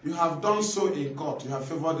 You have done so in court. You have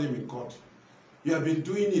favored him in court. You have been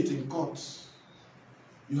doing it in court.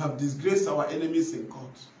 You have disgraced our enemies in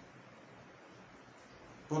court.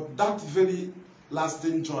 But that very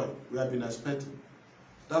lasting joy we have been expecting,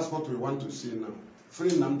 that's what we want to see now.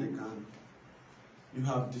 Free Nnamdi Kanu. You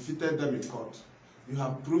have defeated them in court. You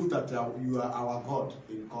have proved that you are our God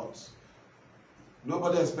in court.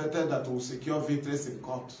 Nobody expected that we will secure victories in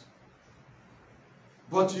court.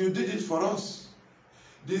 But you did it for us.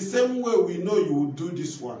 The same way we know you will do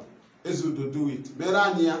this one, as you do it.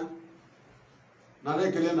 Merania.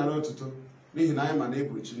 Narekele na rotuto. Nihi na ima na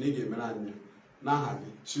ebuchi nige merania. Na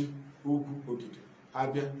hagi chi ukwu okike.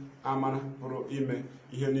 Abia amana oro ime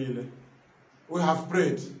ihe niile. We have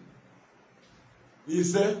prayed. He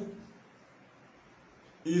said,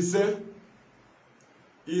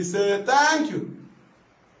 thank you.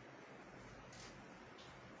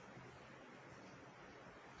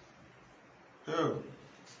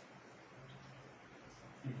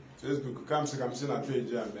 Facebook comes in a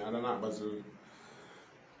page and I don't know.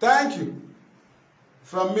 Thank you.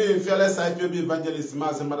 From me, fearless IPOB evangelist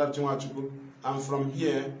Mazi Madam. And from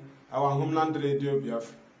here, our homeland radio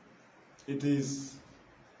Biafra. It is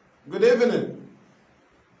good evening.